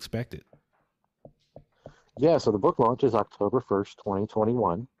when can we expect it? Yeah, so the book launches October 1st,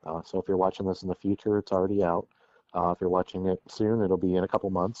 2021. So if you're watching this in the future, it's already out. If you're watching it soon, it'll be in a couple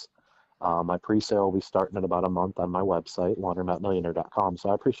months. My pre-sale will be starting in about a month on my website, laundromatmillionaire.com. So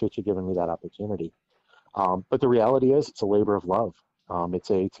I appreciate you giving me that opportunity. But the reality is it's a labor of love.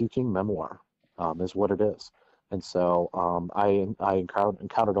 It's a teaching memoir, is what it is. And so I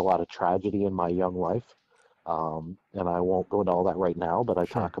encountered a lot of tragedy in my young life. And I won't go into all that right now, but I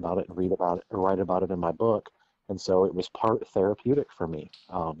talk about it and read about it or write about it in my book. And so it was part therapeutic for me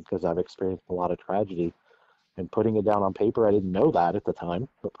because I've experienced a lot of tragedy. And putting it down on paper, I didn't know that at the time,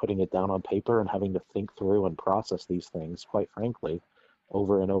 but putting it down on paper and having to think through and process these things, quite frankly,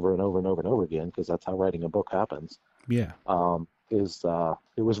 over and over and over and over and over again, because that's how writing a book happens. Yeah.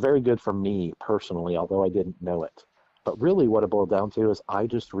 It was very good for me personally, although I didn't know it. But really what it boiled down to is I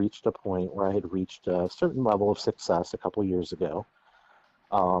just reached a point where I had reached a certain level of success a couple years ago.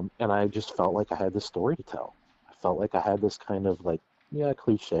 And I just felt like I had this story to tell. I felt like I had this kind of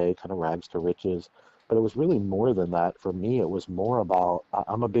cliche, kind of rags to riches. But it was really more than that. For me, it was more about,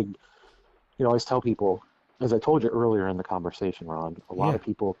 I'm a big, I always tell people, as I told you earlier in the conversation, Ron, a lot of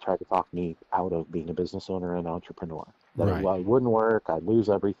people try to talk me out of being a business owner and entrepreneur. That it wouldn't work, I'd lose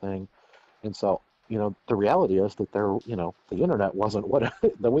everything. And so, the reality is that the internet wasn't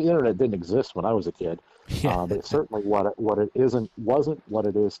the internet didn't exist when I was a kid. But it's certainly wasn't what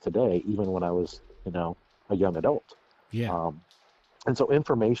it is today, even when I was, a young adult. Yeah. And so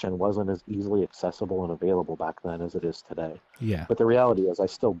information wasn't as easily accessible and available back then as it is today. Yeah. But the reality is I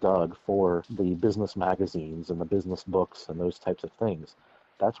still dug for the business magazines and the business books and those types of things.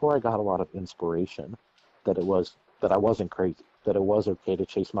 That's where I got a lot of inspiration that I wasn't crazy, that it was okay to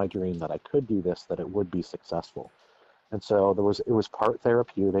chase my dream, that I could do this, that it would be successful. And so it was part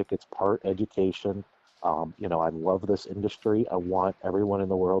therapeutic, it's part education. I love this industry. I want everyone in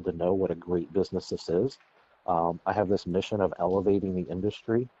the world to know what a great business this is. I have this mission of elevating the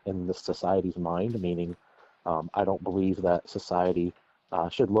industry in the society's mind, meaning I don't believe that society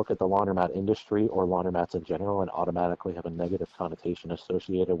should look at the laundromat industry or laundromats in general and automatically have a negative connotation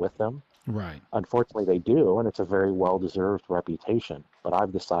associated with them. Right. Unfortunately, they do, and it's a very well-deserved reputation. But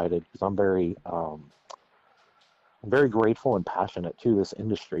I've decided, because I'm very grateful and passionate to this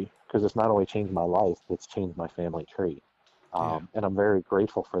industry, because it's not only changed my life, it's changed my family tree. And I'm very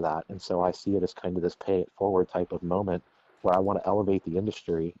grateful for that. And so I see it as kind of this pay it forward type of moment where I want to elevate the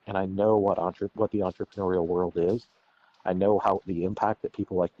industry, and I know what the entrepreneurial world is. I know how the impact that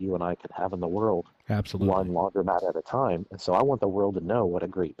people like you and I could have in the world, Absolutely. one laundromat at a time. And so I want the world to know what a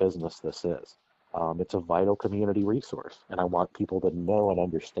great business this is. It's a vital community resource, and I want people to know and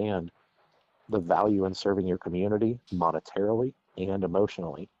understand the value in serving your community monetarily and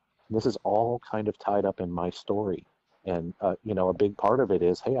emotionally. This is all kind of tied up in my story. And, a big part of it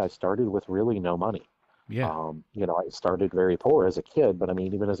is, hey, I started with really no money. Yeah. I started very poor as a kid, but I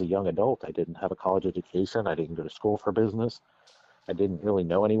mean, even as a young adult, I didn't have a college education. I didn't go to school for business. I didn't really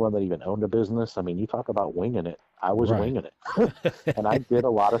know anyone that even owned a business. I mean, you talk about winging it. I was winging it. And I did a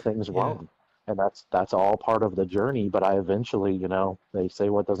lot of things wrong. And that's all part of the journey. But I eventually, they say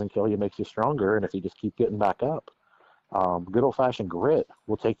what doesn't kill you makes you stronger. And if you just keep getting back up, good old fashioned grit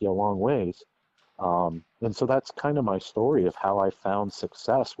will take you a long ways. And so that's kind of my story of how I found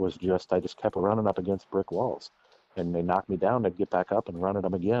success was I just kept running up against brick walls, and they knocked me down to get back up and run at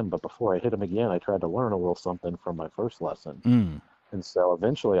them again. But before I hit them again, I tried to learn a little something from my first lesson. And so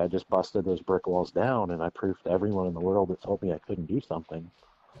eventually I just busted those brick walls down, and I proved to everyone in the world that told me I couldn't do something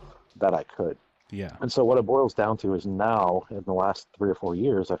that I could. Yeah. And so what it boils down to is now in the last 3 or 4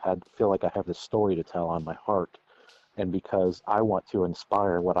 years, feel like I have this story to tell on my heart. And because I want to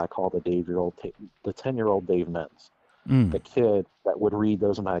inspire what I call the 10-year-old Dave Menz, the kid that would read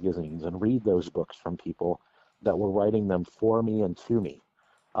those magazines and read those books from people that were writing them for me and to me.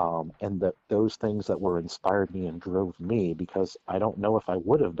 And that those things that were inspired me and drove me, because I don't know if I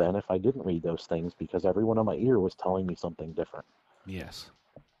would have been if I didn't read those things, because everyone in my ear was telling me something different. Yes.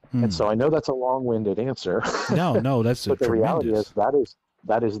 And so I know that's a long-winded answer. No, that's but the reality is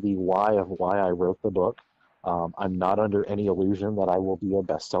that is the why of why I wrote the book. I'm not under any illusion that I will be a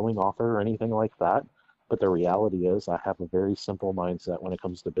best-selling author or anything like that. But the reality is I have a very simple mindset when it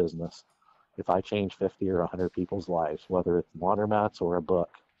comes to business. If I change 50 or 100 people's lives, whether it's laundromats or a book,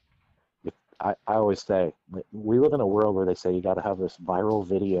 I always say, we live in a world where they say you got to have this viral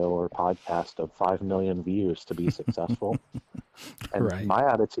video or podcast of 5 million views to be successful. And my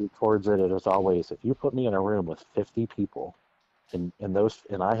attitude towards it is always, if you put me in a room with 50 people, and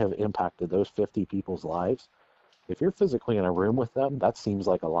I have impacted those 50 people's lives, if you're physically in a room with them, that seems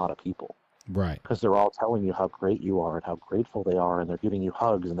like a lot of people. Right. Because they're all telling you how great you are and how grateful they are, and they're giving you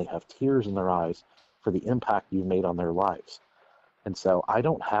hugs, and they have tears in their eyes for the impact you've made on their lives. And so I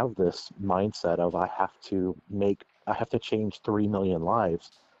don't have this mindset of I have to change 3 million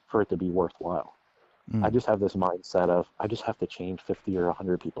lives for it to be worthwhile. I just have this mindset of I just have to change 50 or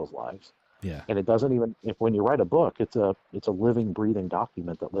 100 people's lives. Yeah. And it doesn't even, when you write a book, it's a living, breathing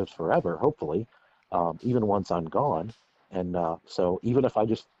document that lives forever, hopefully, even once I'm gone. And so even if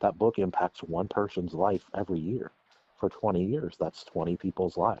that book impacts one person's life every year for 20 years, that's 20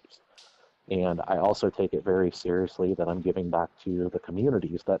 people's lives. And I also take it very seriously that I'm giving back to the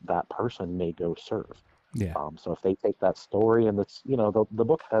communities that person may go serve. Yeah. So if they take that story, and it's, the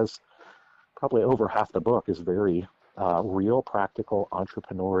book has probably over half the book is very real, practical,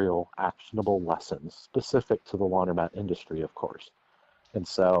 entrepreneurial, actionable lessons specific to the laundromat industry, of course. And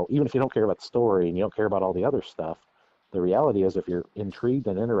so even if you don't care about the story and you don't care about all the other stuff, the reality is if you're intrigued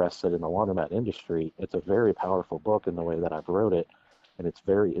and interested in the laundromat industry, it's a very powerful book in the way that I've wrote it. And it's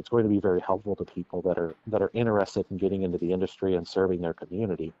going to be very helpful to people that are interested in getting into the industry and serving their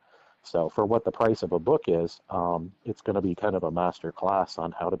community. So for what the price of a book is, it's going to be kind of a master class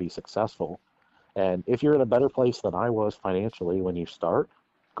on how to be successful. And if you're in a better place than I was financially when you start,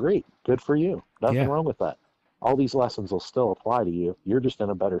 great, good for you. Nothing wrong with that. All these lessons will still apply to you. You're just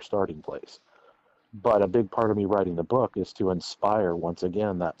in a better starting place. But a big part of me writing the book is to inspire, once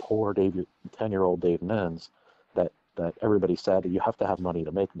again, that poor 10-year-old Dave Menz that everybody said you have to have money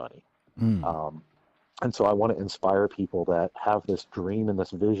to make money. And so I want to inspire people that have this dream and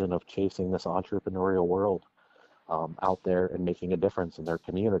this vision of chasing this entrepreneurial world out there and making a difference in their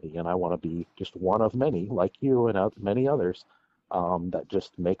community. And I want to be just one of many, like you and many others, that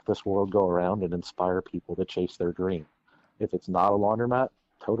just make this world go around and inspire people to chase their dream. If it's not a laundromat,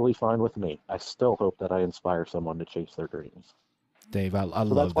 totally fine with me. I still hope that I inspire someone to chase their dreams. Dave, I love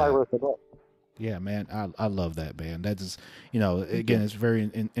that. That's why I wrote the book. Yeah, man, I love that, man. That is, again, it's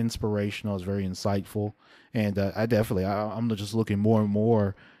very inspirational. It's very insightful. And I'm just looking more and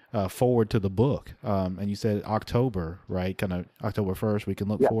more forward to the book. And you said October, right? Kind of October 1st, we can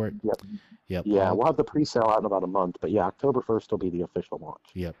look for it. Yep. Yeah, we'll have the pre-sale out in about a month, but yeah, October 1st will be the official launch.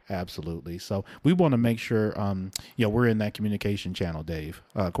 Yep, absolutely. So we want to make sure, we're in that communication channel, Dave,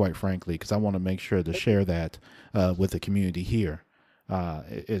 quite frankly, because I want to make sure to share that with the community here.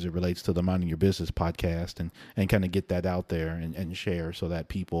 as it relates to the Minding Your Business podcast, and kind of get that out there and share so that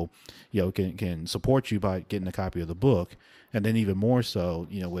people, can support you by getting a copy of the book. And then even more so,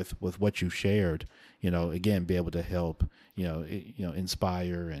 with what you shared, again, be able to help,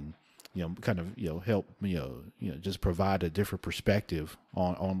 inspire and, kind of, help, just provide a different perspective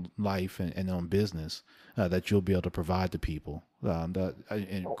on life and on business that you'll be able to provide to people.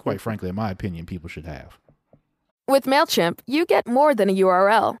 And quite frankly, in my opinion, people should have. With MailChimp, you get more than a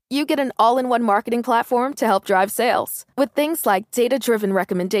URL. You get an all-in-one marketing platform to help drive sales with things like data-driven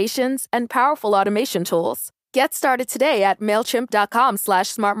recommendations and powerful automation tools. Get started today at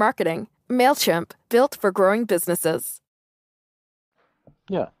MailChimp.com/smartmarketing. MailChimp, built for growing businesses.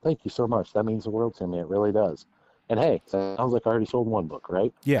 Yeah, thank you so much. That means the world to me. It really does. And hey, sounds like I already sold one book,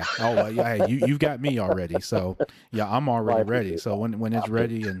 right? Yeah. Oh, yeah. Hey, you've got me already. So yeah, I'm already ready. So when it's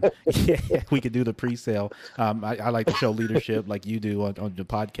ready and we could do the pre-sale. I like to show leadership like you do on the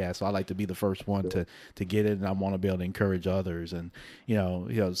podcast. So I like to be the first one to get it, and I want to be able to encourage others. And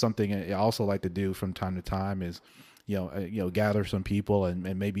something I also like to do from time to time is gather some people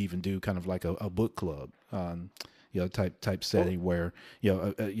and maybe even do kind of like a book club. Type setting where,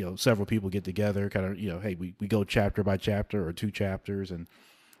 several people get together, kind of, hey, we go chapter by chapter or 2 chapters and,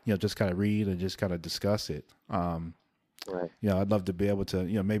 just kind of read and just kind of discuss it. Right. I'd love to be able to,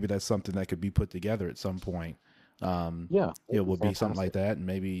 maybe that's something that could be put together at some point. It would be something like that. And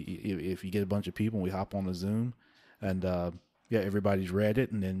maybe if you get a bunch of people and we hop on a Zoom and, everybody's read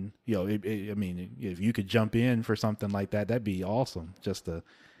it. And then, if you could jump in for something like that, that'd be awesome. Just to,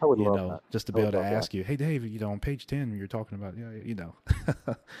 I would love that. just to be able to ask you, hey, Dave, on page 10, you're talking about,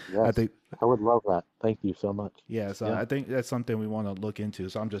 Yes, I would love that. Thank you so much. Yeah. So I think that's something we want to look into.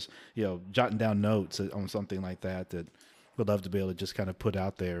 So I'm just, jotting down notes on something like that would love to be able to just kind of put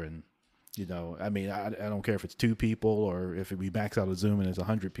out there. And, I don't care if it's 2 people or if we max out a Zoom and it's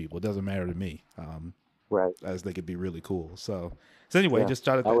 100 people, it doesn't matter to me. Right. I just think it'd be really cool. So anyway, just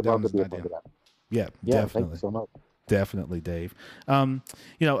jotted that down as an idea. Yeah, definitely. Thank you so much. Definitely, Dave. I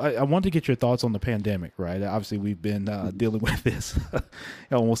wanted to get your thoughts on the pandemic, right? Obviously, we've been dealing with this. It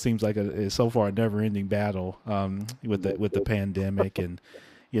almost seems like so far a never-ending battle with the pandemic and,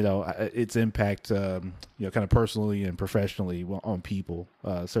 its impact, kind of personally and professionally on people,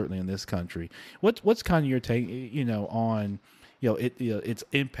 certainly in this country. What's kind of your take, on its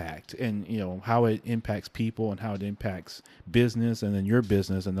impact and, how it impacts people and how it impacts business and then your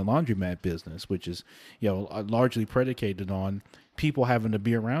business and the laundromat business, which is, largely predicated on people having to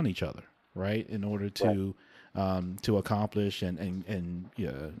be around each other, right. In order to accomplish and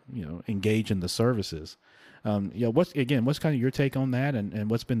engage in the services. What's kind of your take on that and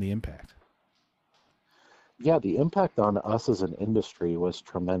what's been the impact? Yeah, the impact on us as an industry was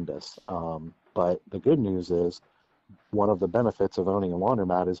tremendous. But the good news is, one of the benefits of owning a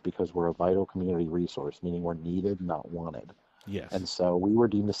laundromat is because we're a vital community resource, meaning we're needed, not wanted. Yes. And so we were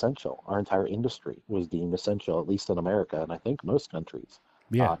deemed essential. Our entire industry was deemed essential, at least in America, and I think most countries.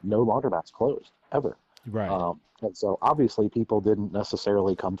 Yeah. No laundromats closed, ever. Right. And so obviously people didn't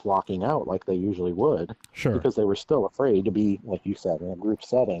necessarily come flocking out like they usually would. Sure. Because they were still afraid to be, like you said, in a group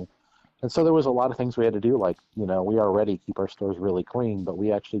setting. And so there was a lot of things we had to do, like, we already keep our stores really clean, but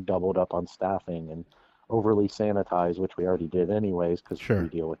we actually doubled up on staffing and overly sanitize, which we already did anyways because we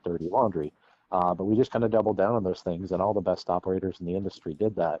deal with dirty laundry. But we just kind of doubled down on those things, and all the best operators in the industry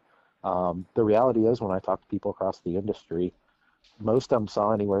did that. The reality is, when I talk to people across the industry, most of them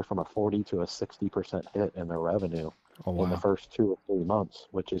saw anywhere from a 40 to a 60% hit in their revenue in the first 2 or 3 months,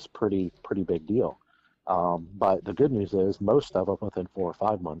 which is pretty big deal. But the good news is most of them within 4 or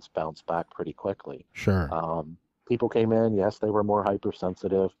 5 months bounced back pretty quickly. Sure. People came in, yes, they were more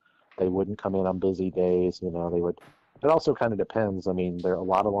hypersensitive. They wouldn't come in on busy days. They would. It also kind of depends. I mean, a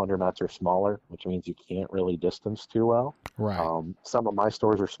lot of laundromats are smaller, which means you can't really distance too well. Right. Some of my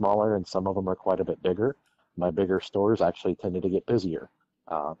stores are smaller, and some of them are quite a bit bigger. My bigger stores actually tended to get busier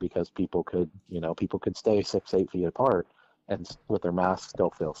because people could stay 6-8 feet apart and with their masks still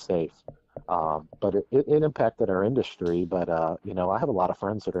feel safe. But it impacted our industry. But I have a lot of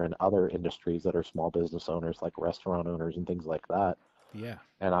friends that are in other industries that are small business owners, like restaurant owners and things like that. Yeah.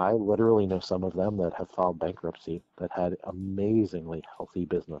 And I literally know some of them that have filed bankruptcy that had amazingly healthy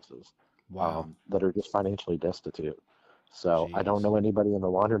businesses. Wow. That are just financially destitute. So I don't know anybody in the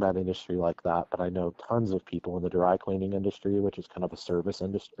laundromat industry like that, but I know tons of people in the dry cleaning industry, which is kind of a service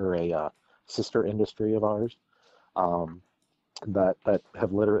industry or a sister industry of ours, that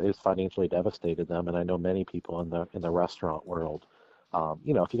have literally is financially devastated them. And I know many people in the restaurant world. If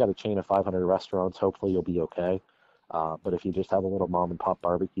you got a chain of 500 restaurants, hopefully you'll be okay. But if you just have a little mom and pop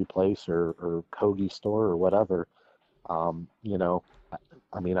barbecue place or Kogi store or whatever,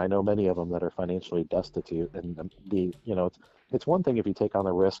 I mean, I know many of them that are financially destitute, and it's one thing if you take on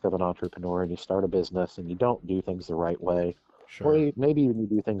the risk of an entrepreneur and you start a business and you don't do things the right way, or Sure. maybe you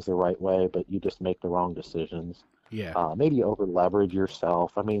do things the right way, but you just make the wrong decisions. Yeah. Maybe you over leverage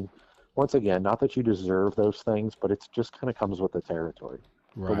yourself. I mean, once again, not that you deserve those things, but it's just kind of comes with the territory.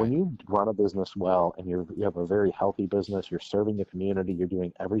 But when Right. you run a business well and you have a very healthy business, you're serving the community, you're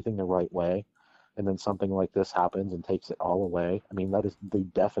doing everything the right way, and then something like this happens and takes it all away. I mean, that is the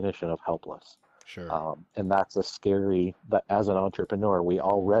definition of helpless. Sure. And that's a scary, that as an entrepreneur, we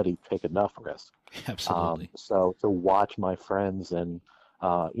already take enough risk. Absolutely. So to watch my friends and,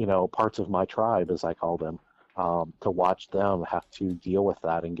 parts of my tribe, as I call them, to watch them have to deal with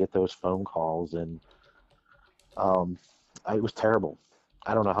that and get those phone calls. And it was terrible.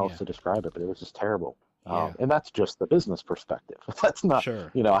 I don't know how Yeah. else to describe it, but it was just terrible. Yeah. And that's just the business perspective. That's not,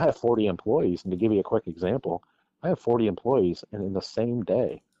 Sure. I have 40 employees. And to give you a quick example, I have 40 employees. And in the same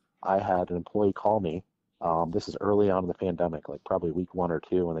day, I had an employee call me. This is early on in the pandemic, like probably week 1 or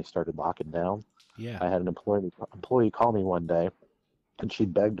 2 when they started locking down. Yeah. I had an employee call me one day, and she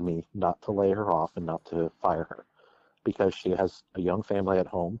begged me not to lay her off and not to fire her because she has a young family at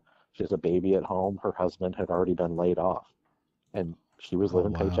home. She has a baby at home. Her husband had already been laid off, and she was Oh,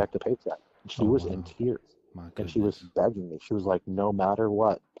 living wow. paycheck to paycheck. And she Oh, was wow. in tears, My and she was goodness. begging me. She was like, "No matter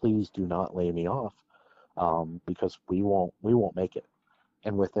what, please do not lay me off, because we won't make it."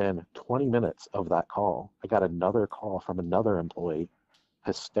 And within 20 minutes of that call, I got another call from another employee,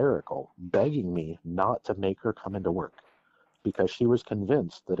 hysterical, begging me not to make her come into work because she was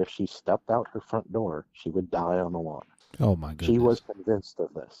convinced that if she stepped out her front door, she would die on the lawn. Oh my She goodness. was convinced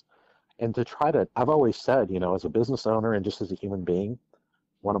of this. And I've always said, as a business owner and just as a human being,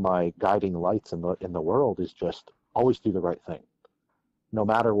 one of my guiding lights in the world is just always do the right thing. No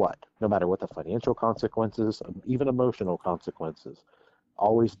matter what the financial consequences, even emotional consequences,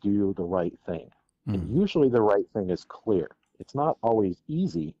 always do the right thing. And Mm. usually the right thing is clear. It's not always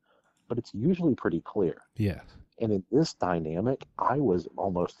easy, but it's usually pretty clear. Yes. And in this dynamic, I was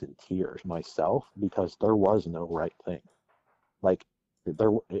almost in tears myself because there was no right thing. Like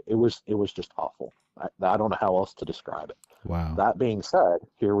it was just awful. I don't know how else to describe it. Wow. That being said,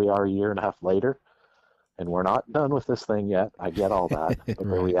 here we are a year and a half later, and we're not done with this thing yet. I get all that. But the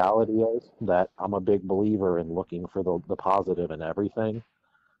Right. reality is that I'm a big believer in looking for the positive in everything.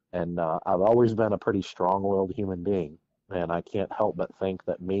 And I've always been a pretty strong-willed human being. And I can't help but think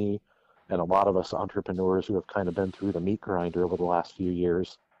that me and a lot of us entrepreneurs who have kind of been through the meat grinder over the last few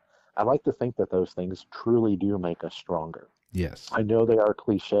years, I like to think that those things truly do make us stronger. Yes. I know they are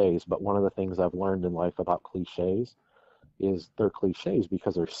cliches, but one of the things I've learned in life about cliches is they're cliches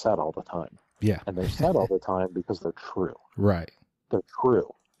because they're said all the time. Yeah. And they're said all the time because they're true. Right. They're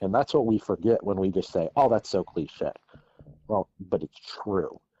true. And that's what we forget when we just say, oh, that's so cliche. Well, but it's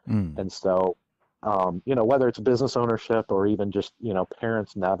true. Mm. And so, whether it's business ownership or even just,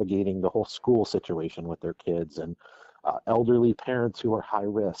 parents navigating the whole school situation with their kids and elderly parents who are high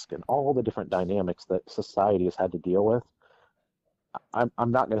risk and all the different dynamics that society has had to deal with,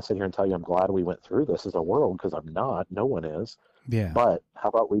 I'm not going to sit here and tell you I'm glad we went through this as a world because I'm not. No one is. Yeah. But how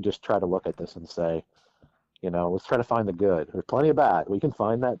about we just try to look at this and say, let's try to find the good. There's plenty of bad. We can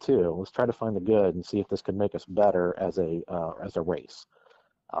find that too. Let's try to find the good and see if this can make us better as a race.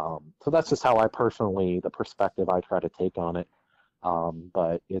 So that's just how the perspective I try to take on it.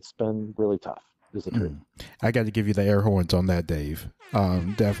 But it's been really tough, is the truth. I got to give you the air horns on that, Dave.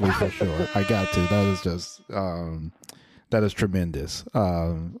 Definitely for sure. I got to. That is just, that is tremendous.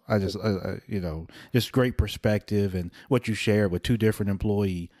 I just, just great perspective and what you shared with two different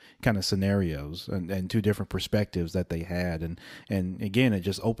employee kind of scenarios and two different perspectives that they had. And again, it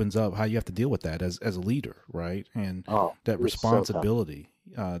just opens up how you have to deal with that as a leader, right? And that responsibility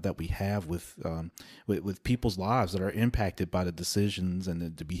that we have with people's lives that are impacted by the decisions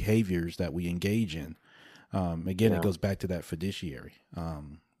and the behaviors that we engage in. It goes back to that fiduciary.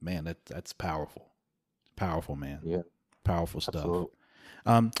 Man, that's powerful. Powerful, man. Yeah. Powerful stuff.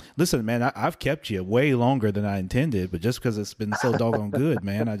 Absolutely. Listen, man, I've kept you way longer than I intended, but just because it's been so doggone good,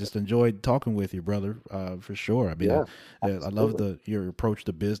 man, I just enjoyed talking with you, brother, for sure. I mean, I love your approach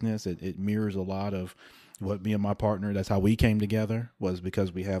to business. It mirrors a lot of what me and my partner, that's how we came together, was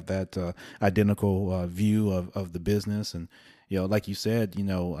because we have that identical view of the business. And, like you said, the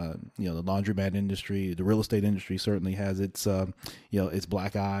laundromat industry, the real estate industry certainly has its, its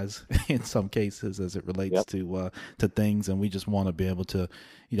black eyes in some cases as it relates to things. And we just want to be able to,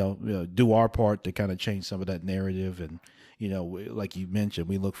 do our part to kind of change some of that narrative. And, like you mentioned,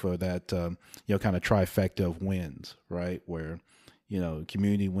 we look for that, kind of trifecta of wins, right? Where,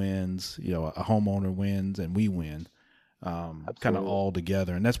 community wins, a homeowner wins, and we win. kind of all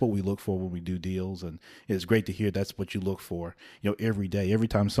together. And that's what we look for when we do deals. And it's great to hear that's what you look for, every day, every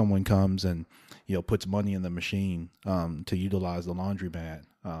time someone comes and, puts money in the machine, to utilize the laundromat,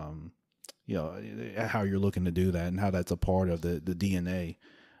 how you're looking to do that and how that's a part of the DNA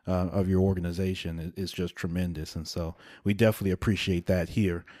of your organization is just tremendous. And so we definitely appreciate that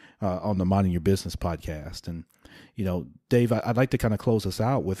here on the Minding Your Business podcast. And, Dave, I'd like to kind of close us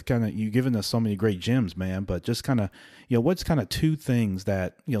out with kind of you giving us so many great gems, man, but just kind of, what's kind of two things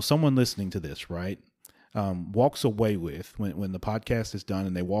that, someone listening to this, right, walks away with when the podcast is done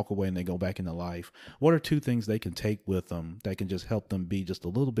and they walk away and they go back into life. What are two things they can take with them that can just help them be just a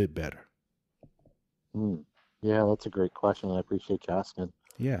little bit better? Yeah, that's a great question. I appreciate you asking.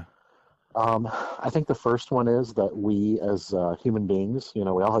 Yeah. I think the first one is that we as human beings, we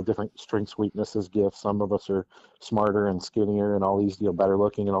all have different strengths, weaknesses, gifts. Some of us are smarter and skinnier and all these, better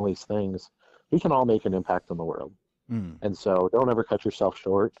looking and all these things. We can all make an impact on the world. And so don't ever cut yourself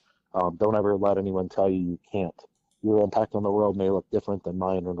short. Don't ever let anyone tell you you can't. Your impact on the world may look different than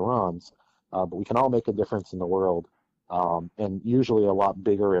mine or Ron's, but we can all make a difference in the world. And usually a lot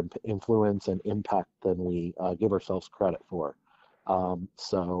bigger influence and impact than we give ourselves credit for.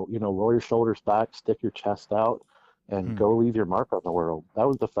 So, roll your shoulders back, stick your chest out, and go leave your mark on the world.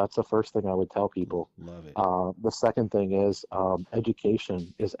 That's the first thing I would tell people. Love it. The second thing is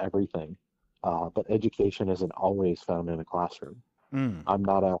education is everything, but education isn't always found in a classroom. I'm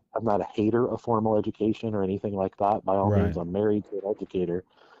not a hater of formal education or anything like that. By all means, I'm married to an educator.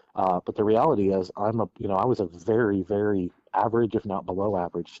 But the reality is I was a very, very average, if not below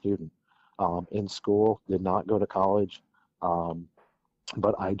average student in school, did not go to college.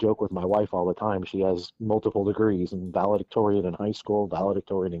 But I joke with my wife all the time. She has multiple degrees and valedictorian in high school,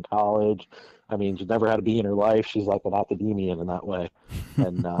 valedictorian in college. I mean, she's never had a B in her life. She's like an academician in that way.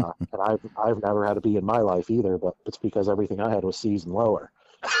 And I've never had a B in my life either, but it's because everything I had was C's and lower.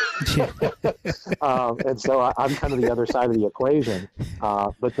 And so I'm kind of the other side of the equation.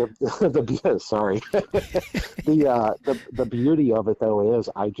 But the beauty of it though is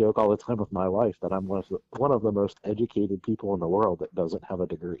I joke all the time with my wife that I'm one of the most educated people in the world that doesn't have a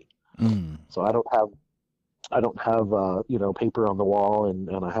degree. So I don't have paper on the wall and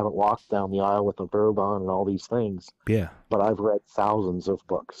I haven't walked down the aisle with a robe on and all these things. Yeah. But I've read thousands of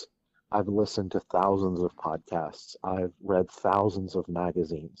books. I've listened to thousands of podcasts. I've read thousands of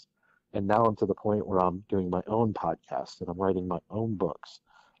magazines. And now I'm to the point where I'm doing my own podcast and I'm writing my own books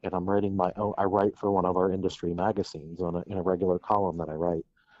and I'm writing I write for one of our industry magazines in a regular column that I write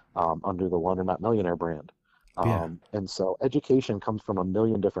under the Laundromat Millionaire brand. And so education comes from a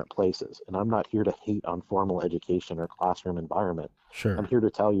million different places. And I'm not here to hate on formal education or classroom environment. Sure. I'm here to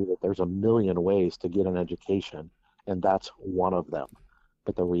tell you that there's a million ways to get an education, and that's one of them.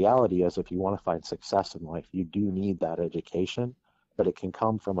 But the reality is, if you want to find success in life, you do need that education, but it can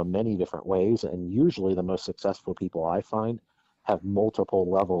come from many different ways. And usually the most successful people I find have multiple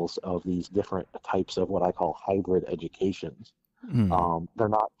levels of these different types of what I call hybrid educations. They're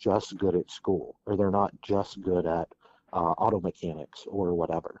not just good at school, or they're not just good at auto mechanics or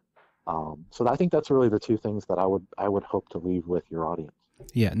whatever. So I think that's really the two things that I would hope to leave with your audience.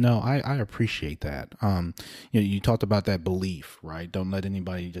 Yeah, no, I appreciate that. You talked about that belief, right? Don't let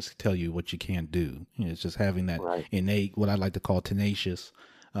anybody just tell you what you can't do. It's just having that innate, what I like to call tenacious,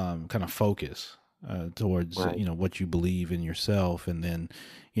 kind of focus towards, what you believe in yourself. And then,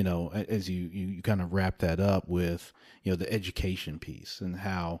 as you kind of wrap that up with, the education piece and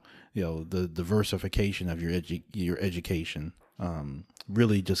how, the diversification of your education,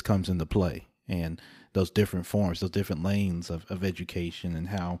 really just comes into play. And those different forms, those different lanes of education, and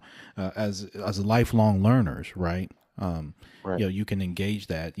how, as lifelong learners, right? You can engage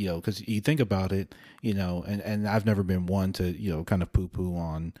that, because you think about it, and I've never been one to, kind of poo-poo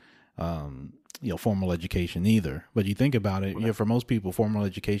on, formal education either. But you think about it, for most people, formal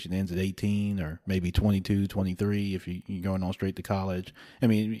education ends at 18 or maybe 22, 23 if you're going on straight to college. I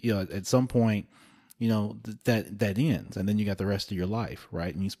mean, at some point, that ends, and then you got the rest of your life,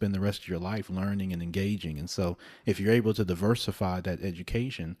 right? And you spend the rest of your life learning and engaging. And so if you're able to diversify that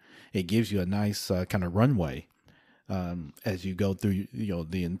education, it gives you a nice kind of runway as you go through,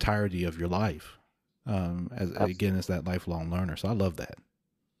 the entirety of your life. As that lifelong learner. So I love that.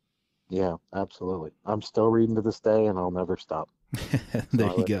 Yeah, absolutely. I'm still reading to this day, and I'll never stop.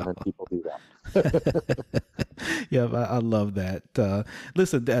 There you go. People do that. Yeah, I love that.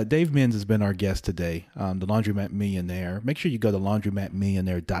 Listen, Dave Menz has been our guest today, the Laundromat Millionaire. Make sure you go to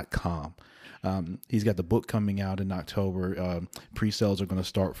laundromatmillionaire.com. He's got the book coming out in October. Pre-sales are going to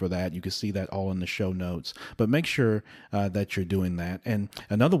start for that. You can see that all in the show notes. But make sure that you're doing that. And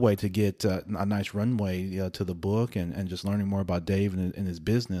another way to get a nice runway to the book and just learning more about Dave and his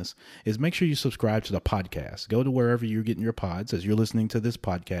business is make sure you subscribe to the podcast. Go to wherever you're getting your pods. As you're listening to this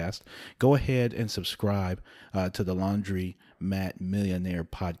podcast, go ahead and subscribe to the Laundromat Millionaire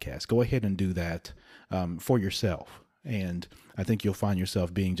Podcast. Go ahead and do that for yourself. And I think you'll find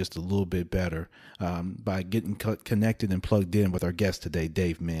yourself being just a little bit better by getting connected and plugged in with our guest today,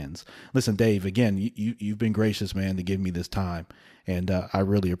 Dave Menz. Listen, Dave, again, you've been gracious, man, to give me this time, and I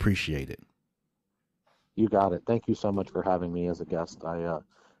really appreciate it. You got it. Thank you so much for having me as a guest.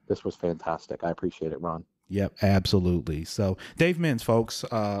 This was fantastic. I appreciate it, Ron. Yep, absolutely. So Dave Menz, folks,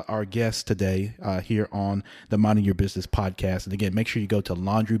 our guest today here on the Minding Your Business podcast. And again, make sure you go to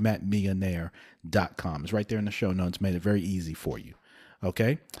laundromatmillionaire.com. It's right there in the show notes. Made it very easy for you.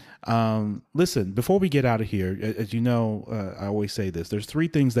 Okay. Listen, before we get out of here, as you know, I always say this, there's three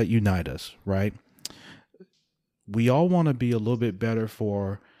things that unite us, right? We all want to be a little bit better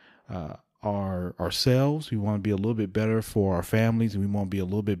for ourselves. We want to be a little bit better for our families, and we want to be a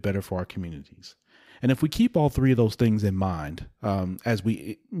little bit better for our communities. And if we keep all three of those things in mind, as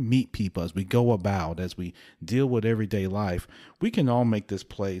we meet people, as we go about, as we deal with everyday life, we can all make this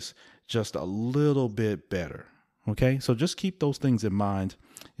place just a little bit better. Okay. So just keep those things in mind,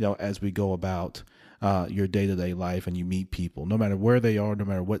 as we go about your day-to-day life and you meet people, no matter where they are, no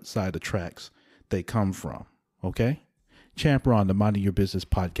matter what side of the tracks they come from. Okay. Champ Ron, the Minding Your Business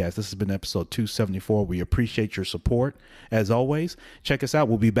podcast. This has been episode 274. We appreciate your support. As always, check us out.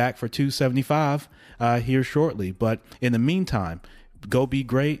 We'll be back for 275 here shortly. But in the meantime, go be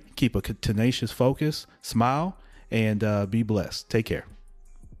great. Keep a tenacious focus, smile, and be blessed. Take care.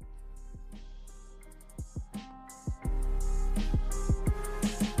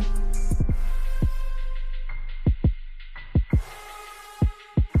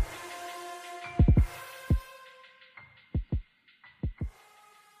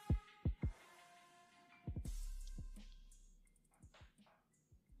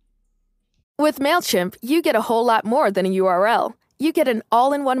 With MailChimp, you get a whole lot more than a URL. You get an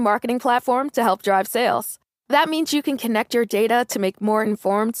all-in-one marketing platform to help drive sales. That means you can connect your data to make more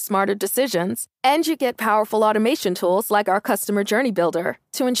informed, smarter decisions, and you get powerful automation tools like our Customer Journey Builder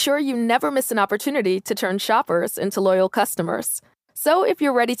to ensure you never miss an opportunity to turn shoppers into loyal customers. So if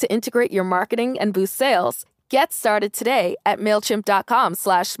you're ready to integrate your marketing and boost sales, get started today at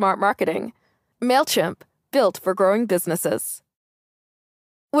MailChimp.com/smartmarketing. MailChimp, built for growing businesses.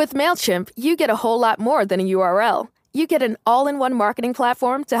 With MailChimp, you get a whole lot more than a URL. You get an all-in-one marketing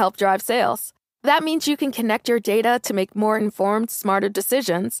platform to help drive sales. That means you can connect your data to make more informed, smarter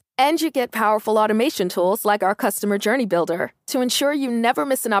decisions, and you get powerful automation tools like our Customer Journey Builder to ensure you never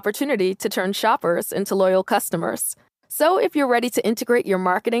miss an opportunity to turn shoppers into loyal customers. So if you're ready to integrate your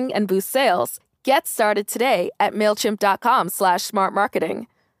marketing and boost sales, get started today at MailChimp.com/smartmarketing.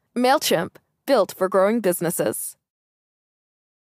 MailChimp, built for growing businesses.